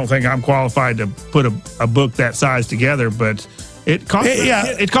 I don't think I'm qualified to put a book that size together, but it cost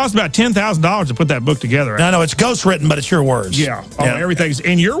about $10,000 to put that book together. I know it's ghostwritten, but it's your words. Yeah, everything's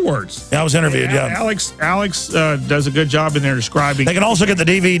in your words. Yeah, I was interviewed. Yeah, Alex does a good job in there describing. They can also get the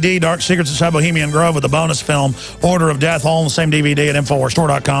DVD Dark Secrets Inside Bohemian Grove with the bonus film Order of Death, all in the same DVD at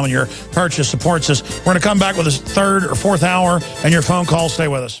InfoWarsStore.com, and your purchase supports us. We're going to come back with this 3rd or 4th hour and your phone call. Stay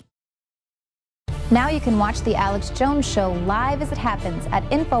with us. Now you can watch the Alex Jones Show live as it happens at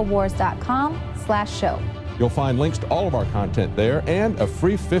Infowars.com/show. You'll find links to all of our content there and a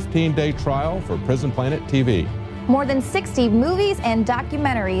free 15-day trial for Prison Planet TV. More than 60 movies and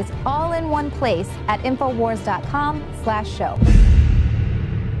documentaries all in one place at Infowars.com/show.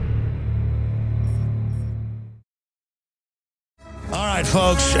 All right,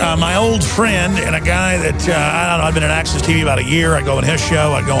 folks, my old friend and a guy that, I don't know, I've been at Access TV about a year. I go on his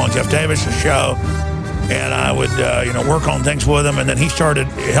show. I go on Jeff Davis' show. And I would, work on things with him. And then he started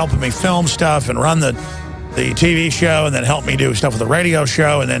helping me film stuff and run the TV show, and then helped me do stuff with the radio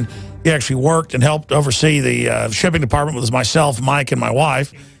show. And then he actually worked and helped oversee the shipping department with myself, Mike, and my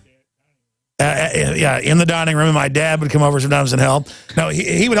wife. In the dining room, and my dad would come over sometimes and help. No,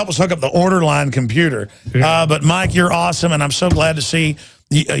 he would help us hook up the order line computer. Yeah. But Mike, you're awesome, and I'm so glad to see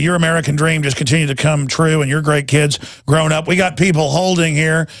your American dream just continue to come true, and your great kids growing up. We got people holding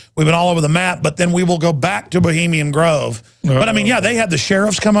here. We've been all over the map, but then we will go back to Bohemian Grove. But I mean, yeah, they had the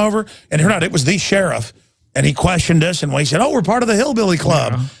sheriffs come over, and it turned out it was the sheriff. And he questioned us, and we said, oh, we're part of the Hillbilly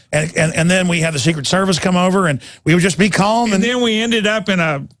Club. Yeah. And then we had the Secret Service come over, and we would just be calm. And then we ended up in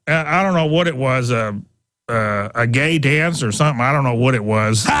I don't know what it was, a gay dance or something. I don't know what it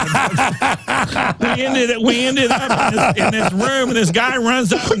was. we ended up in this room, and this guy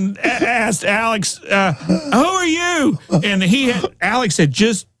runs up and asked Alex, who are you? And Alex had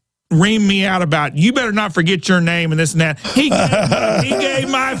just reamed me out about, you better not forget your name and this and that. He gave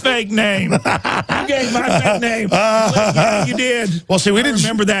my fake name. You gave my fake name. Yeah, you did. Well, see, we didn't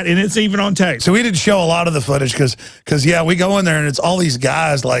remember that, and it's even on tape. So we didn't show a lot of the footage because yeah, we go in there and it's all these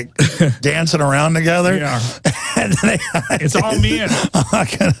guys like dancing around together. Yeah, and it's all men. Oh my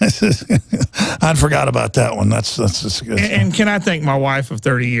goodness, I forgot about that one. That's just good. And can I thank my wife of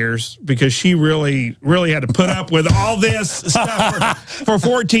 30 years, because she really had to put up with all this stuff for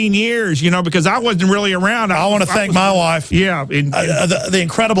 14 years, because I wasn't really around. I want to thank my wife. Yeah. The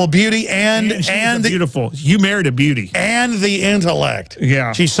incredible beauty and the beautiful. You married a beauty. And the intellect.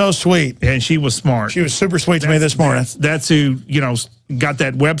 Yeah. She's so sweet. And she was smart. She was super sweet to me this morning. That's who, got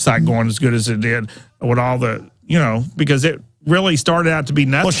that website going as good as it did with all the, you know, because it really started out to be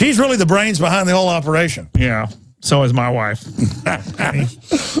nothing. Well, she's really the brains behind the whole operation. Yeah. So is my wife.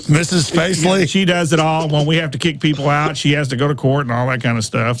 Mrs. Facely. She does it all. When we have to kick people out, she has to go to court and all that kind of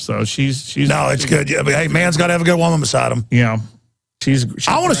stuff. So she's no, it's good. Yeah, but hey, man's got to have a good woman beside him. Yeah. She's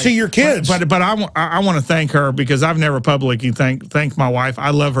I want to see your kids. But I want to thank her because I've never publicly thanked my wife.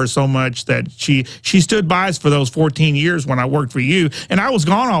 I love her so much that she stood by us for those 14 years when I worked for you, and I was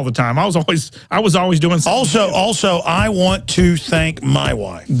gone all the time. I was always doing something. Also, I want to thank my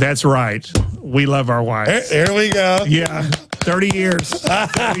wife. That's right. We love our wives. Here we go. Yeah, 30 years.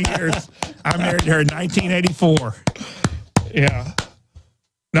 30 years. I married her in 1984. Yeah.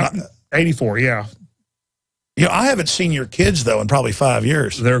 No, 84, yeah. You know, I haven't seen your kids, though, in probably 5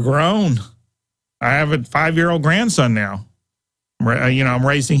 years. They're grown. I have a 5-year-old grandson now. You know, I'm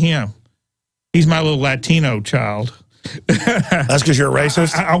raising him. He's my little Latino child. That's because you're a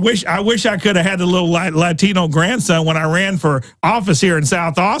racist? I wish I could have had a little Latino grandson when I ran for office here in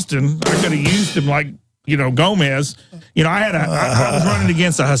South Austin. I could have used him like, you know, Gomez. You know, I was running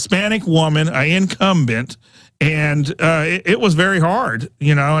against a Hispanic woman, an incumbent, and it was very hard,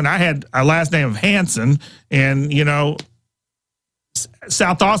 you know, and I had a last name of Hanson, and, you know,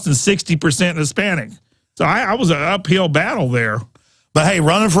 South Austin's 60% Hispanic. So I was an uphill battle there. But, hey,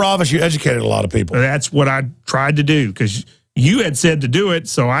 running for office, you educated a lot of people. That's what I tried to do because you had said to do it,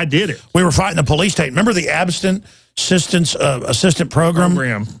 so I did it. We were fighting the police state. Remember the abstinent assistant program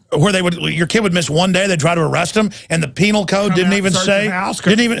where your kid would miss one day, they'd try to arrest him, and the penal code didn't even say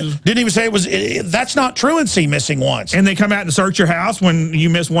it was. That's not truancy, missing once. And they come out and search your house when you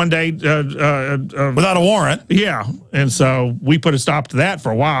miss one day without a warrant. Yeah, and so we put a stop to that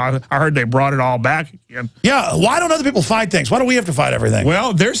for a while. I heard they brought it all back again. Yeah, why don't other people fight things? Why do we have to fight everything?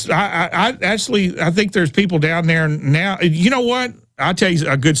 Well, I think there's people down there now. You know what? I'll tell you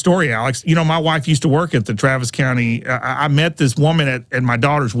a good story, Alex. You know, my wife used to work at the Travis County. I met this woman at my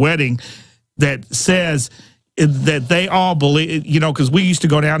daughter's wedding that says that they all believe, you know, because we used to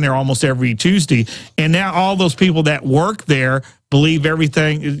go down there almost every Tuesday. And now all those people that work there believe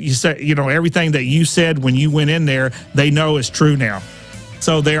everything you say, you know, everything that you said when you went in there, they know is true now.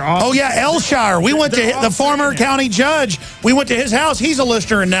 So they're all. Oh, yeah, Elshire. We went to the former county judge. We went to his house. He's a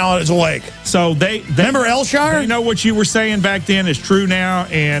listener and now is awake. So they remember Elshire? They know what you were saying back then is true now,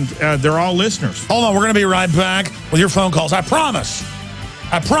 and they're all listeners. Hold on. We're going to be right back with your phone calls. I promise.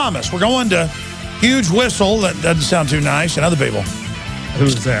 I promise. We're going to Huge Whistle. That doesn't sound too nice. And other people.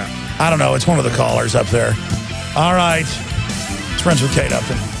 Who's that? I don't know. It's one of the callers up there. All right. It's friends with Kate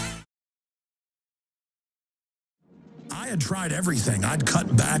Upton. I had tried everything. I'd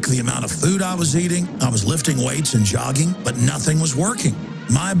cut back the amount of food I was eating. I was lifting weights and jogging, but nothing was working.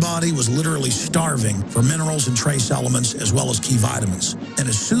 My body was literally starving for minerals and trace elements as well as key vitamins. And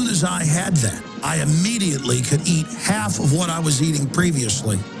as soon as I had that, I immediately could eat half of what I was eating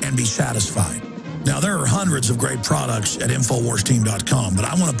previously and be satisfied. Now, there are hundreds of great products at InfoWarsTeam.com, but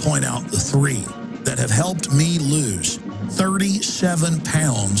I want to point out the 3 that have helped me lose 37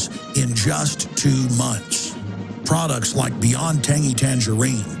 pounds in just 2 months. Products like Beyond Tangy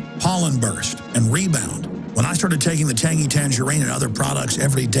Tangerine, Pollen Burst, and Rebound. When I started taking the Tangy Tangerine and other products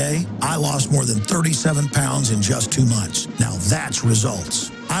every day, I lost more than 37 pounds in just 2 months. Now that's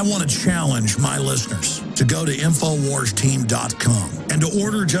results. I want to challenge my listeners to go to InfoWarsTeam.com and to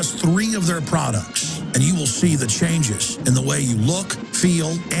order just 3 of their products, and you will see the changes in the way you look,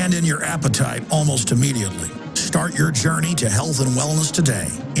 feel, and in your appetite almost immediately. Start your journey to health and wellness today.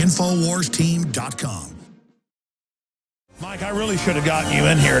 InfoWarsTeam.com. Mike, I really should have gotten you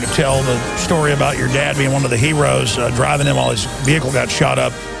in here to tell the story about your dad being one of the heroes, driving him while his vehicle got shot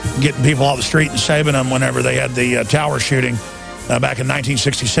up, getting people off the street and saving them whenever they had the tower shooting back in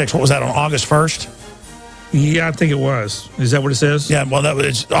 1966. What was that, on August 1st? Yeah, I think it was. Is that what it says? Yeah, well,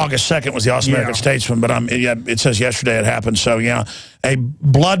 it's August 2nd was the Awesome American Statesman, but it says yesterday it happened. So, yeah, a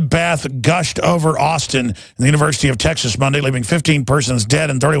bloodbath gushed over Austin and the University of Texas Monday, leaving 15 persons dead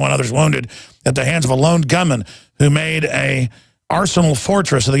and 31 others wounded at the hands of a lone gunman who made a arsenal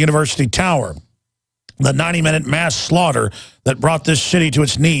fortress of the university tower. The 90-minute mass slaughter that brought this city to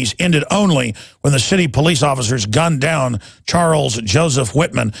its knees ended only when the city police officers gunned down Charles Joseph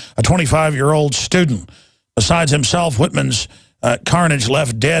Whitman, a 25-year-old student. Besides himself, Whitman's carnage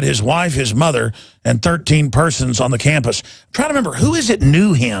left dead his wife, his mother, and 13 persons on the campus. I'm trying to remember, who is it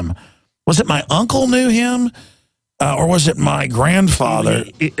knew him? Was it my uncle knew him? Or was it my grandfather?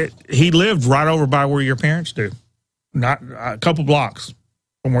 He lived right over by where your parents do. Not a couple blocks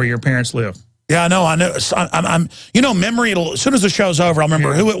from where your parents live. Yeah, no, I know. I'm you know, memory. As soon as the show's over, I'll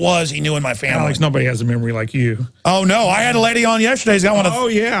remember who it was. He knew in my family. Alex, nobody has a memory like you. Oh no, I had a lady on yesterday. He's got one of. Oh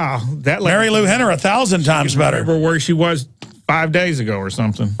yeah, that Mary Lou Henner 1,000 times better. Remember where she was 5 days ago or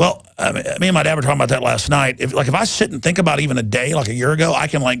something. Well, me and my dad were talking about that last night. If I sit and think about even a day, like a year ago, I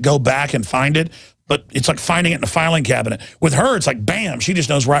can like go back and find it. But it's like finding it in a filing cabinet. With her, it's like bam, she just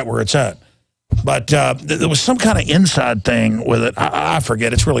knows right where it's at. But there was some kind of inside thing with it. I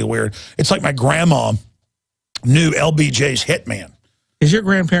forget. It's really weird. It's like my grandma knew LBJ's hitman. Is your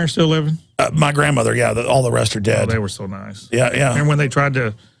grandparents still living? My grandmother, yeah. All the rest are dead. Oh, they were so nice. Yeah, yeah. And when they tried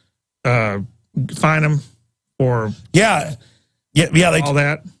to find him or they all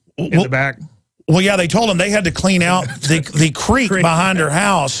that in the back. Well, yeah, they told them they had to clean out the creek behind her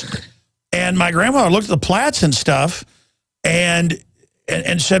house. And my grandmother looked at the plats and stuff and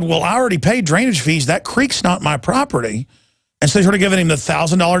said, well, I already paid drainage fees. That creek's not my property. And so they started giving him the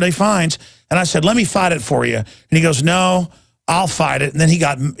 $1,000 a day fines. And I said, let me fight it for you. And he goes, no, I'll fight it. And then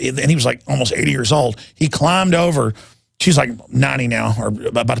he was like almost 80 years old. He climbed over. She's like 90 now, or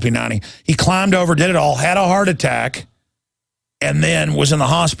about to be 90. He climbed over, did it all, had a heart attack, and then was in the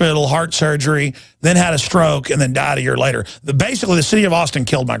hospital, heart surgery, then had a stroke, and then died a year later. Basically, the city of Austin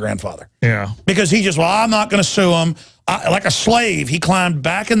killed my grandfather. Yeah. Because he just, well, I'm not going to sue him. Like a slave, he climbed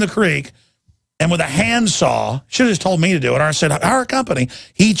back in the creek, and with a handsaw, should have just told me to do it. Or I said, our company,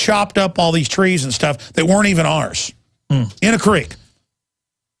 he chopped up all these trees and stuff that weren't even ours in a creek.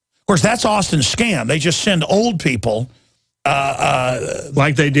 Of course, that's Austin's scam. They just send old people.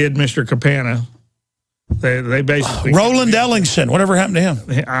 Like they did Mr. Capana. They basically Roland Ellingson. Whatever happened to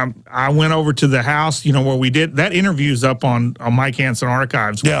him? I went over to the house, you know, where we did that interview's up on Mike Hanson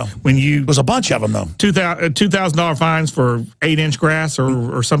archives. Yeah, when you was a bunch of them though. $2,000 fines for 8-inch grass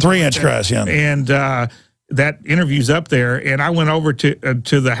or something. 3-inch grass, yeah. And that interview's up there, and I went over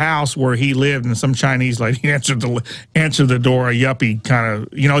to the house where he lived, and some Chinese lady answered the door, a yuppie kind of,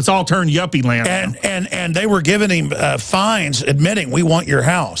 you know, it's all turned yuppie land. And they were giving him fines, admitting we want your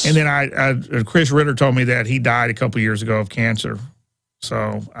house. And then Chris Ritter told me that he died a couple years ago of cancer,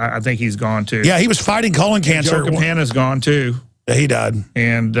 so I think he's gone too. Yeah, he was fighting colon cancer. Joe Capana's gone too. Yeah, he died.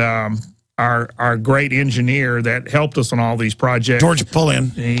 And our great engineer that helped us on all these projects, George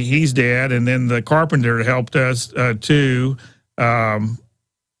Pullian, he's dead. And then the carpenter that helped us too. God,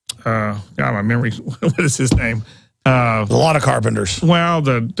 my memory. What is his name? A lot of carpenters. Well,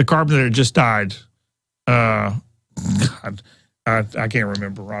 the carpenter that just died. God, I can't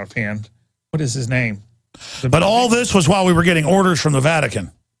remember offhand. What is his name? But all this was while we were getting orders from the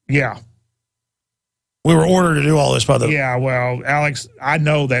Vatican. Yeah. We were ordered to do all this by the... Yeah, well, Alex, I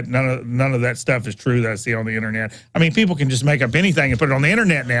know that none of that stuff is true that I see on the internet. I mean, people can just make up anything and put it on the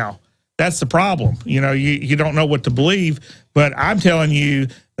internet now. That's the problem. You know, you don't know what to believe. But I'm telling you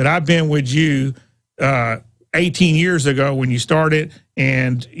that I've been with you 18 years ago when you started,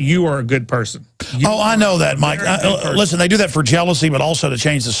 and you are a good person. I know that, Mike. Listen, they do that for jealousy, but also to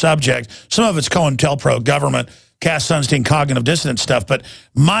change the subject. Some of it's COINTELPRO, government, Cass Sunstein, cognitive dissonance stuff. But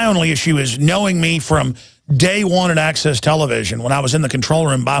my only issue is knowing me from day one at Access Television when I was in the control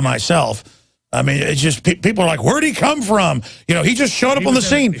room by myself. I mean, it's just people are like, where'd he come from? You know, he just showed up on the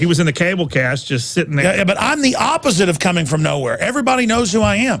scene. He was in the cable cast just sitting there. Yeah, but I'm the opposite of coming from nowhere. Everybody knows who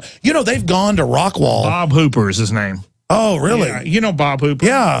I am. You know, they've gone to Rockwall. Bob Hooper is his name. Oh, really? Yeah, you know Bob Hooper?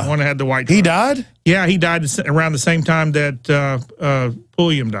 Yeah. The one that had the white truck. He died? Yeah, he died around the same time that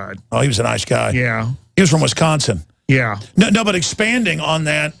Pulliam died. Oh, he was a nice guy. Yeah. He was from Wisconsin. Yeah. No, but expanding on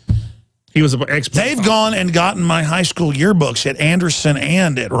that, he was an expert. They've gone and gotten my high school yearbooks at Anderson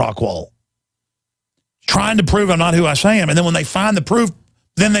and at Rockwall, trying to prove I'm not who I say I am. And then when they find the proof,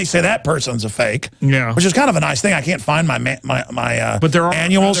 then they say that person's a fake. Yeah, which is kind of a nice thing. I can't find my but there are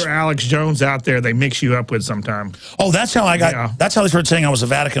annuals. Other Alex Jones out there they mix you up with sometime. Oh, that's how I got. Yeah. That's how they started saying I was a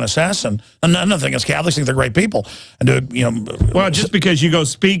Vatican assassin. Another thing is Catholics think they're great people, and well, just because you go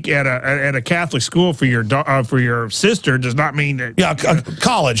speak at a Catholic school for your sister does not mean that. Yeah,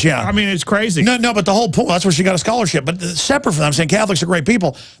 college. Yeah, I mean it's crazy. No, but the whole point, that's where she got a scholarship. But separate from that, I'm saying Catholics are great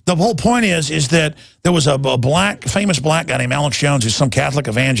people. The whole point is that there was a famous black guy named Alex Jones who's some Catholic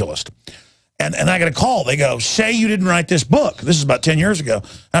evangelist. And I got a call. They go, say you didn't write this book. This is about 10 years ago. And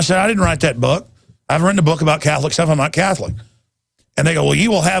I said, I didn't write that book. I've written a book about Catholic stuff. I'm not Catholic. And they go, well, you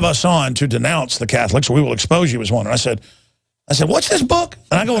will have us on to denounce the Catholics, or we will expose you as one. And I said, what's this book?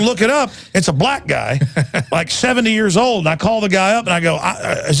 And I go and look it up. It's a black guy, like 70 years old. And I call the guy up and I go,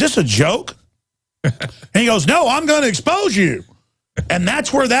 is this a joke? And he goes, no, I'm going to expose you. And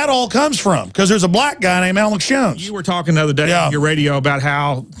that's where that all comes from, because there's a black guy named Alex Jones. You were talking the other day on your radio about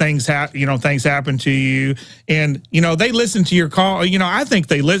how things things happen to you, and they listen to your call. I think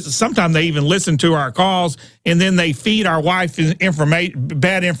they listen. Sometimes they even listen to our calls, and then they feed our wife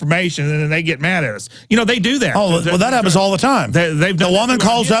bad information, and then they get mad at us. They do that. Oh, well, that happens all the time. The woman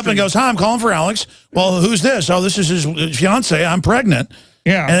calls up and goes, "Hi, I'm calling for Alex." Well, who's this? Oh, this is his fiance. I'm pregnant.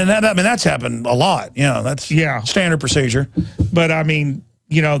 Yeah, and that's happened a lot. That's standard procedure. But I mean,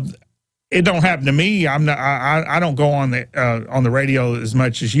 it don't happen to me. I don't go on the radio as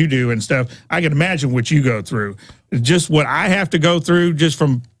much as you do and stuff. I can imagine what you go through. Just what I have to go through, just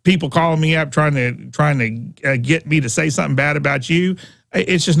from people calling me up trying to get me to say something bad about you.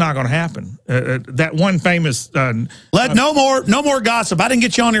 It's just not going to happen. That one famous no more gossip. I didn't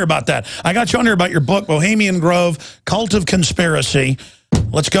get you on here about that. I got you on here about your book, Bohemian Grove, Cult of Conspiracy.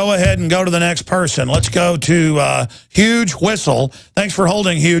 Let's go ahead and go to the next person. Let's go to Huge Whistle. Thanks for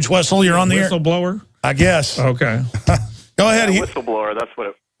holding, Huge Whistle. You're on the whistleblower, I guess. Okay. Go ahead. Whistleblower. That's what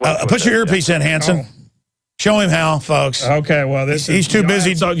it. Put your earpiece in, Hanson. Oh. Show him how, folks. Okay. Well, he's too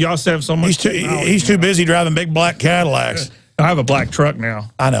busy. Y'all have so much. He's too busy driving big black Cadillacs. I have a black truck now.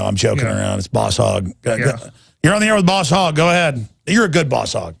 I know. I'm joking around. It's Boss Hog. You're on the air with Boss Hog. Go ahead. You're a good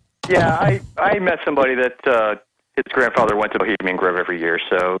Boss Hog. Yeah, I met somebody that his grandfather went to Bohemian Grove every year.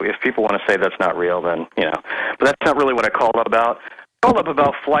 So if people want to say that's not real, then But that's not really what I called up about. I called up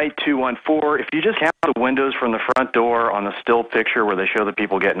about Flight 214. If you just count the windows from the front door on the still picture where they show the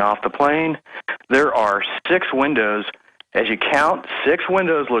people getting off the plane, there are 6 windows. As you count, 6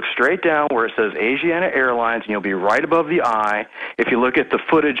 windows, look straight down where it says Asiana Airlines, and you'll be right above the eye. If you look at the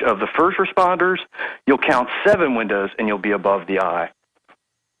footage of the first responders, you'll count 7 windows, and you'll be above the eye.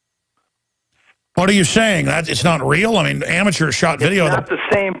 What are you saying? That it's not real? I mean, amateurs shot video. It's not the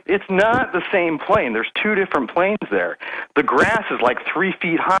same. It's not the same plane. There's 2 different planes there. The grass is like 3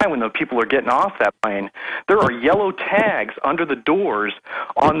 feet high when the people are getting off that plane. There are yellow tags under the doors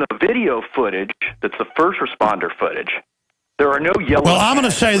on the video footage. That's the first responder footage. There are no yellow. Well, I'm going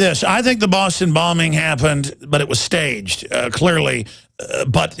to say this. I think the Boston bombing happened, but it was staged, clearly.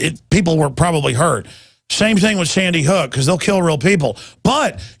 But people were probably hurt. Same thing with Sandy Hook, because they'll kill real people.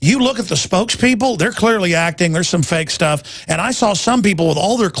 But you look at the spokespeople, they're clearly acting. There's some fake stuff. And I saw some people with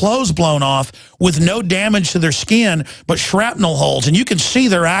all their clothes blown off with no damage to their skin, but shrapnel holes. And you can see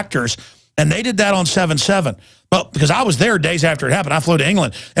they're actors. And they did that on 7/7. But because I was there days after it happened, I flew to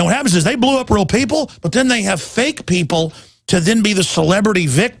England. And what happens is they blew up real people, but then they have fake people to then be the celebrity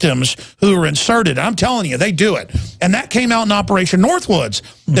victims who are inserted. I'm telling you, they do it. And that came out in Operation Northwoods,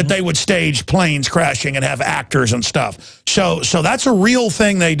 that they would stage planes crashing and have actors and stuff. So that's a real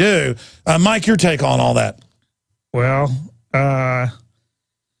thing they do. Mike, your take on all that? Well, I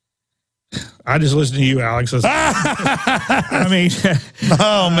just listened to you, Alex. I mean,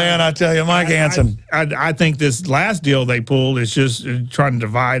 oh man, I tell you, Mike Hanson. I think this last deal they pulled is just trying to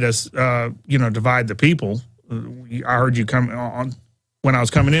divide us, divide the people. I heard you come on when I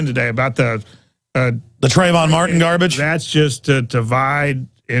was coming in today about the Trayvon Martin garbage. That's just to divide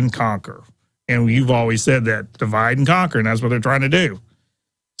and conquer. And you've always said that, divide and conquer, and that's what they're trying to do.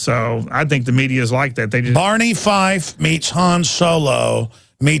 So I think the media is like that. They just Barney Fife meets Han Solo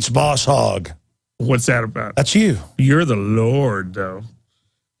meets Boss Hog. What's that about? That's you. You're the Lord, though.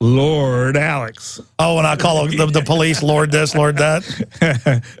 Lord Alex. Oh, and I call the police Lord this, Lord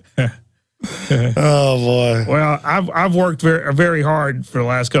that. Oh boy. Well, I've worked very, very hard for the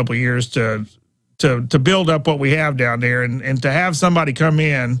last couple of years to build up what we have down there, and to have somebody come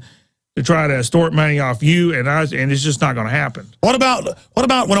in to try to extort money off you and us, and it's just not going to happen. What about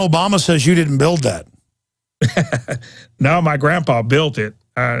when Obama says you didn't build that? No, my grandpa built it.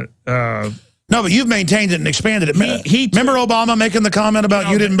 No, but you've maintained it and expanded it. Remember Obama making the comment about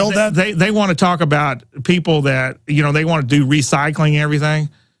you didn't build that? They want to talk about people that, they want to do recycling and everything.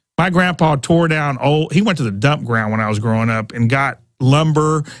 My grandpa tore down he went to the dump ground when I was growing up and got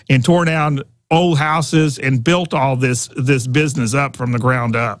lumber and tore down old houses and built all this business up from the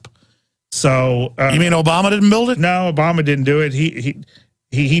ground up. So you mean Obama didn't build it? No, Obama didn't do it.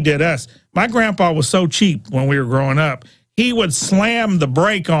 He did us. My grandpa was so cheap when we were growing up. He would slam the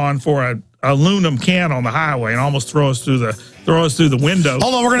brake on for a aluminum can on the highway and almost throw us through the window.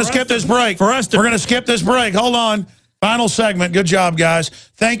 Hold on, we're going to skip this break. We're going to skip this break. Hold on. Final segment. Good job, guys.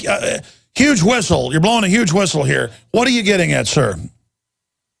 Thank you. Huge whistle. You're blowing a huge whistle here. What are you getting at, sir?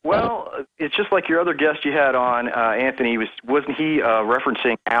 Well, it's just like your other guest you had on, Anthony. Wasn't he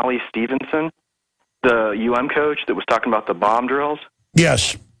referencing Allie Stevenson, the UM coach that was talking about the bomb drills?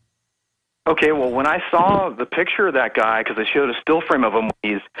 Yes. Okay, well, when I saw the picture of that guy, because they showed a still frame of him when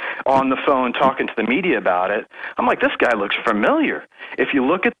he's on the phone talking to the media about it, I'm like, this guy looks familiar. If you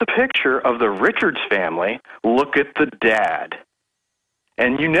look at the picture of the Richards family, look at the dad.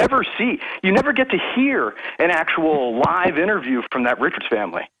 And you never get to hear an actual live interview from that Richards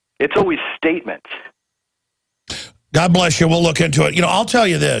family. It's always statements. God bless you. We'll look into it. You know, I'll tell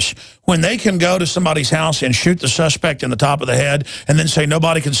you this. When they can go to somebody's house and shoot the suspect in the top of the head and then say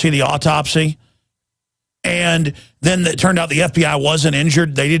nobody can see the autopsy, and then it turned out the FBI wasn't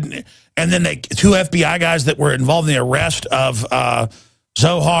injured, they didn't, and then two FBI guys that were involved in the arrest of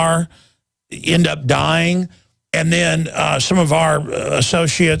Zohar end up dying, and then some of our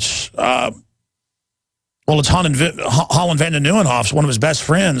associates, well, it's Holland van den Nieuwenhof's, one of his best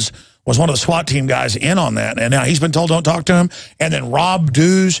friends, was one of the SWAT team guys in on that. And now he's been told don't talk to him. And then Rob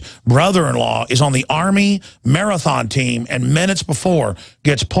Dew's brother-in-law is on the Army marathon team, and minutes before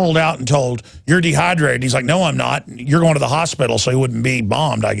gets pulled out and told, you're dehydrated. He's like, no, I'm not. You're going to the hospital so he wouldn't be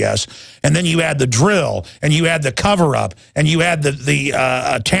bombed, I guess. And then you add the drill, and you add the cover-up, and you add the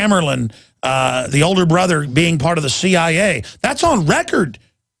Tamerlan, the older brother being part of the CIA. That's on record.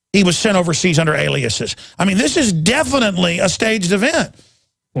 He was sent overseas under aliases. I mean, this is definitely a staged event.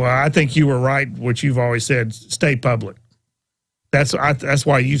 Well, I think you were right, what you've always said, stay public. That's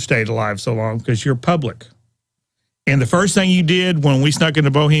why you stayed alive so long, because you're public. And the first thing you did when we snuck into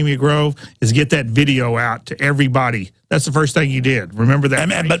Bohemian Grove is get that video out to everybody. That's the first thing you did. Remember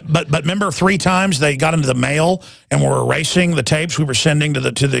that? But remember 3 times they got into the mail and were erasing the tapes we were sending to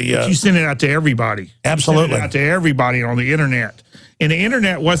the you sent it out to everybody. Absolutely. You sent it out to everybody on the internet. And the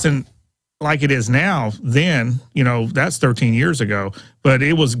internet wasn't like it is now then, you know, that's 13 years ago, but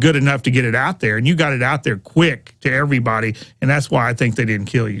it was good enough to get it out there, and you got it out there quick to everybody, and that's why I think they didn't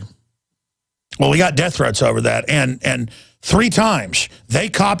kill you. Well, we got death threats over that, and 3 times they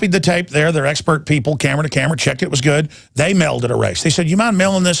copied the tape there. They're expert people, camera to camera, checked it was good. They mailed it erased. They said, you mind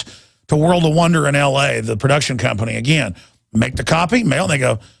mailing this to World of Wonder in L.A., the production company, again, make the copy, mail, and they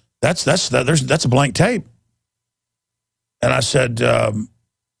go, that's a blank tape. And I said, so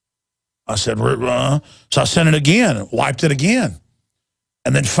I sent it again, wiped it again.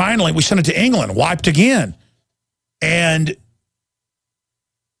 And then finally, we sent it to England, wiped again. And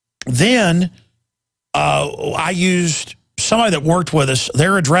then I used somebody that worked with us,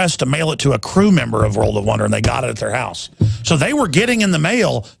 their address, to mail it to a crew member of World of Wonder, and they got it at their house. So they were getting in the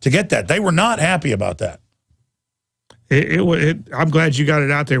mail to get that. They were not happy about that. I'm glad you got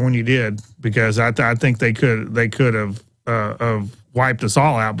it out there when you did, because I think they could have wiped us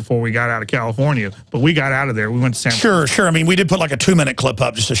all out before we got out of California, but we got out of there. We went to San Francisco. Sure. I mean, we did put like a 2-minute clip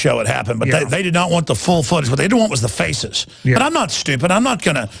up just to show it happen, but yeah. they did not want the full footage. What they didn't want was the faces. Yeah. But I'm not stupid. I'm not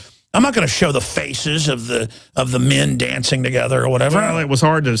gonna show the faces of the men dancing together or whatever. Well, it was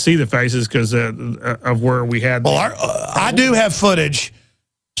hard to see the faces because of where we had. Well, I do have footage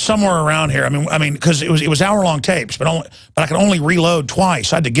somewhere around here. I mean, because it was hour-long tapes, but I could only reload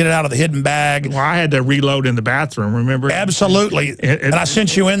twice. I had to get it out of the hidden bag. Well, I had to reload in the bathroom. Remember? Absolutely. And I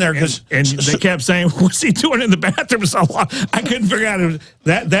sent you in there because they kept saying, "What's he doing in the bathroom?" So I couldn't figure out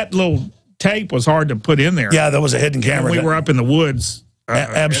that little tape was hard to put in there. Yeah, there was a hidden camera. We were up in the woods.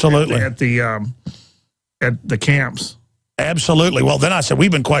 Absolutely. At the camps. Absolutely. Well, then I said,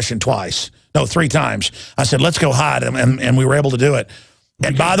 we've been questioned twice. No, 3 times. I said, let's go hide, and we were able to do it.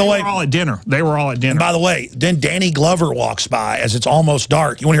 And by the way, they were all at dinner. They were all at dinner. And by the way, then Danny Glover walks by as it's almost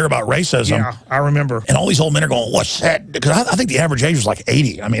dark. You want to hear about racism? Yeah, I remember. And all these old men are going, what's that? Because I think the average age was like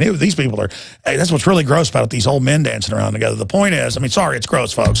 80. I mean, these people are, that's what's really gross about it, these old men dancing around together. The point is, I mean, sorry, it's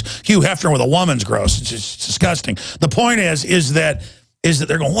gross, folks. Hugh Hefner with a woman's gross. It's disgusting. The point is that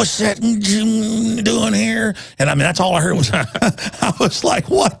they're going, what's that doing here? And I mean, that's all I heard was, I was like,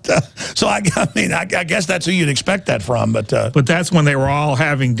 what the? So I guess that's who you'd expect that from. But that's when they were all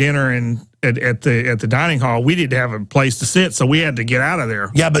having dinner and at the dining hall. We didn't have a place to sit, so we had to get out of there.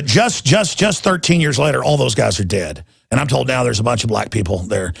 Yeah, but just 13 years later, all those guys are dead. And I'm told now there's a bunch of black people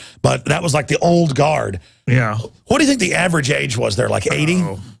there. But that was like the old guard. Yeah. What do you think the average age was there? Like 80?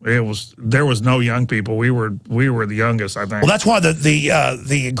 Oh, there was no young people. We were the youngest, I think. Well, that's why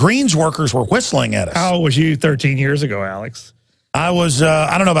the greens workers were whistling at us. How old was you 13 years ago, Alex? I was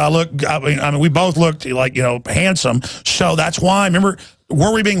I don't know, but I mean we both looked like, you know, handsome. So that's why, remember,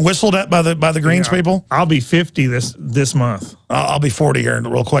 were we being whistled at by the greens people? I'll be 50 this month. I'll be 40 here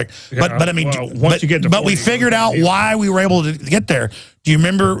real quick. Yeah, but I mean, well, once you get to 40, we figured out why we were able to get there. Do you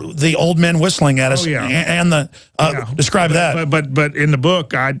remember the old men whistling at us? Oh, yeah. And describe that. But in the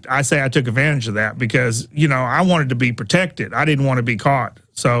book, I say I took advantage of that because, you know, I wanted to be protected. I didn't want to be caught.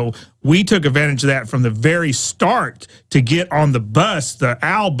 So we took advantage of that from the very start to get on the bus, the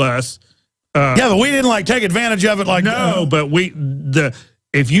OWL bus, Yeah, but we didn't like take advantage of it. Like no, but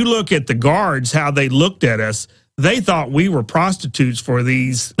if you look at the guards, how they looked at us, they thought we were prostitutes for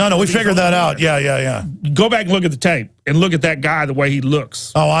these. No, we figured that out. Yeah. Go back and look at the tape and look at that guy, the way he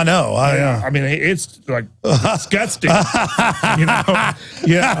looks. Oh, I know. I mean, it's like disgusting. You know,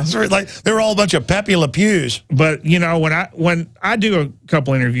 yeah. Like they were all a bunch of Pepe Le Pews. But you know, when I do a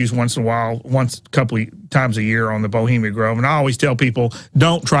couple interviews once in a while, a couple of times a year on the Bohemian Grove, and I always tell people,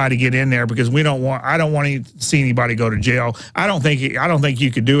 don't try to get in there because I don't want to see anybody go to jail. I don't think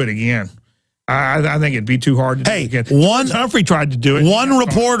you could do it again. I think it'd be too hard to do again. Humphrey tried to do it. One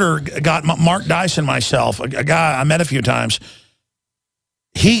reporter got Mark Dyson, myself, a guy I met a few times.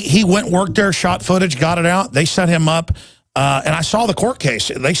 He went, worked there, shot footage, got it out. They set him up, and I saw the court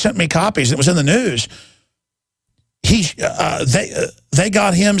case. They sent me copies. It was in the news. They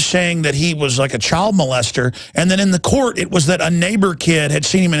got him saying that he was like a child molester, and then in the court it was that a neighbor kid had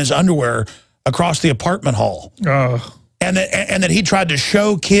seen him in his underwear across the apartment hall, and that he tried to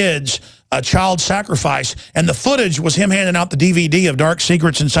show kids a child sacrifice, and the footage was him handing out the DVD of Dark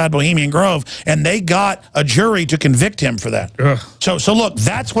Secrets Inside Bohemian Grove, and they got a jury to convict him for that. So look,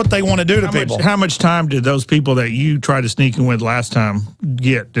 that's what they want to do to people. How much time did those people that you tried to sneak in with last time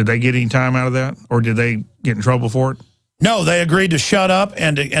get? Did they get any time out of that, or did they get in trouble for it? No, they agreed to shut up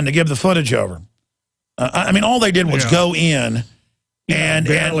and to give the footage over. I mean, all they did was go in, and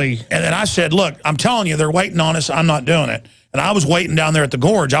then I said, look, I'm telling you, they're waiting on us. I'm not doing it. And I was waiting down there at the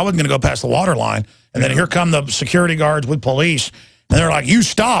gorge. I wasn't going to go past the water line. And then here come the security guards with police. And they're like, you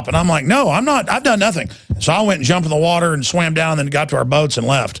stop. And I'm like, no, I'm not. I've done nothing. So I went and jumped in the water and swam down and then got to our boats and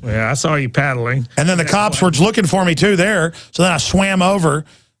left. Yeah, I saw you paddling. And then the cops were looking for me, too, there. So then I swam over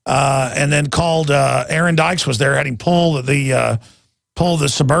and then called Aaron Dykes was there, had him pull the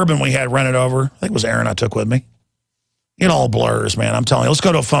Suburban we had rented over. I think it was Aaron I took with me. It all blurs, man. I'm telling you. Let's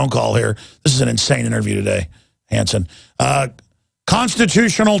go to a phone call here. This is an insane interview today. Hanson.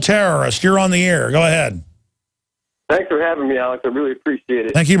 Constitutional terrorist, you're on the air. Go ahead. Thanks for having me, Alex. I really appreciate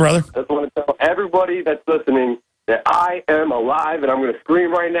it. Thank you, brother. I just want to tell everybody that's listening that I am alive, and I'm going to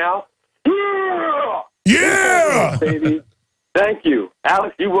scream right now. Yeah! Yeah! Baby. Thank you.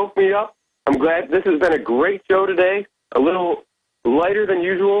 Alex, you woke me up. I'm glad. This has been a great show today. A little lighter than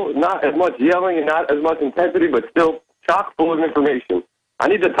usual. Not as much yelling and not as much intensity, but still chock full of information. I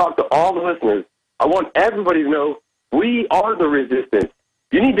need to talk to all the listeners. I want everybody to know we are the resistance.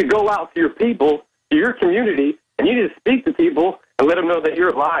 You need to go out to your people, to your community, and you need to speak to people and let them know that you're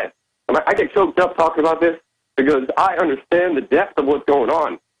alive. I get choked up talking about this because I understand the depth of what's going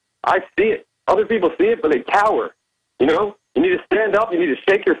on. I see it. Other people see it, but they cower. You know, you need to stand up, you need to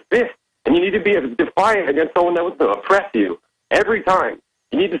shake your fist, and you need to be defiant against someone that wants to oppress you every time.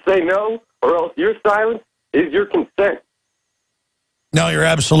 You need to say no, or else your silence is your consent. No, you're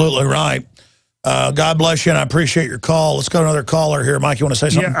absolutely right. God bless you, and I appreciate your call. Let's go to another caller here. Mike, you want to say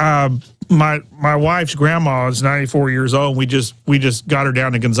something? Yeah, my wife's grandma is 94 years old. We just got her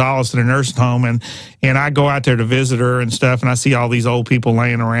down to Gonzales in a nursing home, and I go out there to visit her and stuff, and I see all these old people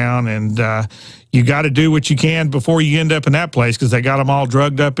laying around, and you got to do what you can before you end up in that place because they got them all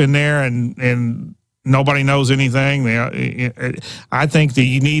drugged up in there, and nobody knows anything. I think that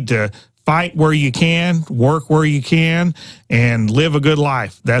you need to fight where you can, work where you can, and live a good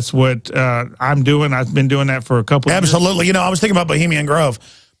life. That's what I'm doing. I've been doing that for a couple of years. Absolutely. You know, I was thinking about Bohemian Grove.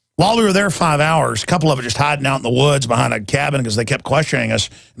 While we were there 5 hours, a couple of it just hiding out in the woods behind a cabin because they kept questioning us,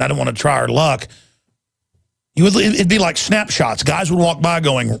 and I didn't want to try our luck. It'd be like snapshots. Guys would walk by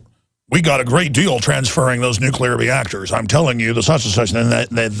going, we got a great deal transferring those nuclear reactors. I'm telling you, the such and such, and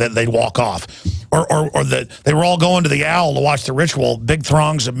then they'd walk off. Or they were all going to the Owl to watch the ritual, big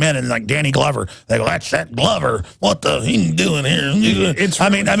throngs of men, and like Danny Glover. They go, that's that Glover. What the he doing here? I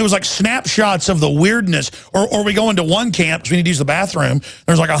mean, it was like snapshots of the weirdness. Or we go into one camp, because we need to use the bathroom.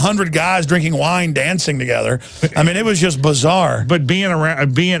 There's like 100 guys drinking wine, dancing together. I mean, it was just bizarre. But being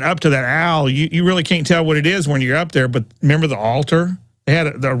up to that Owl, you really can't tell what it is when you're up there. But remember the altar? They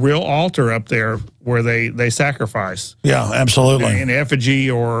had the real altar up there where they sacrifice. Yeah, absolutely. In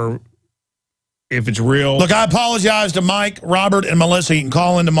effigy or if it's real. Look, I apologize to Mike, Robert, and Melissa. You can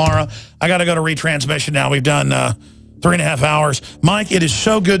call in tomorrow. I got to go to retransmission now. We've done 3.5 hours. Mike, it is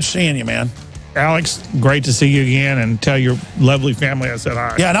so good seeing you, man. Alex, great to see you again, and tell your lovely family I said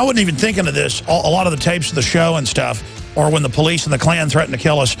hi. Yeah, and I wasn't even thinking of this. A lot of the tapes of the show and stuff, or when the police and the Klan threatened to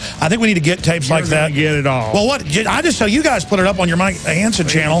kill us. I think we need to get tapes like that. Get it all. Well, what? I just tell you guys put it up on your Mike Hanson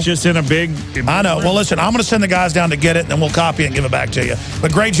channel. It's just in a big... I know. Well, listen, I'm going to send the guys down to get it, and then we'll copy it and give it back to you.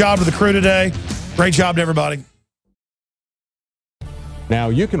 But great job to the crew today. Great job to everybody. Now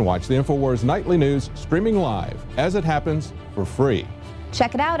you can watch the Infowars Nightly News streaming live as it happens for free.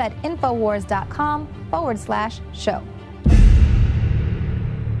 Check it out at Infowars.com/show.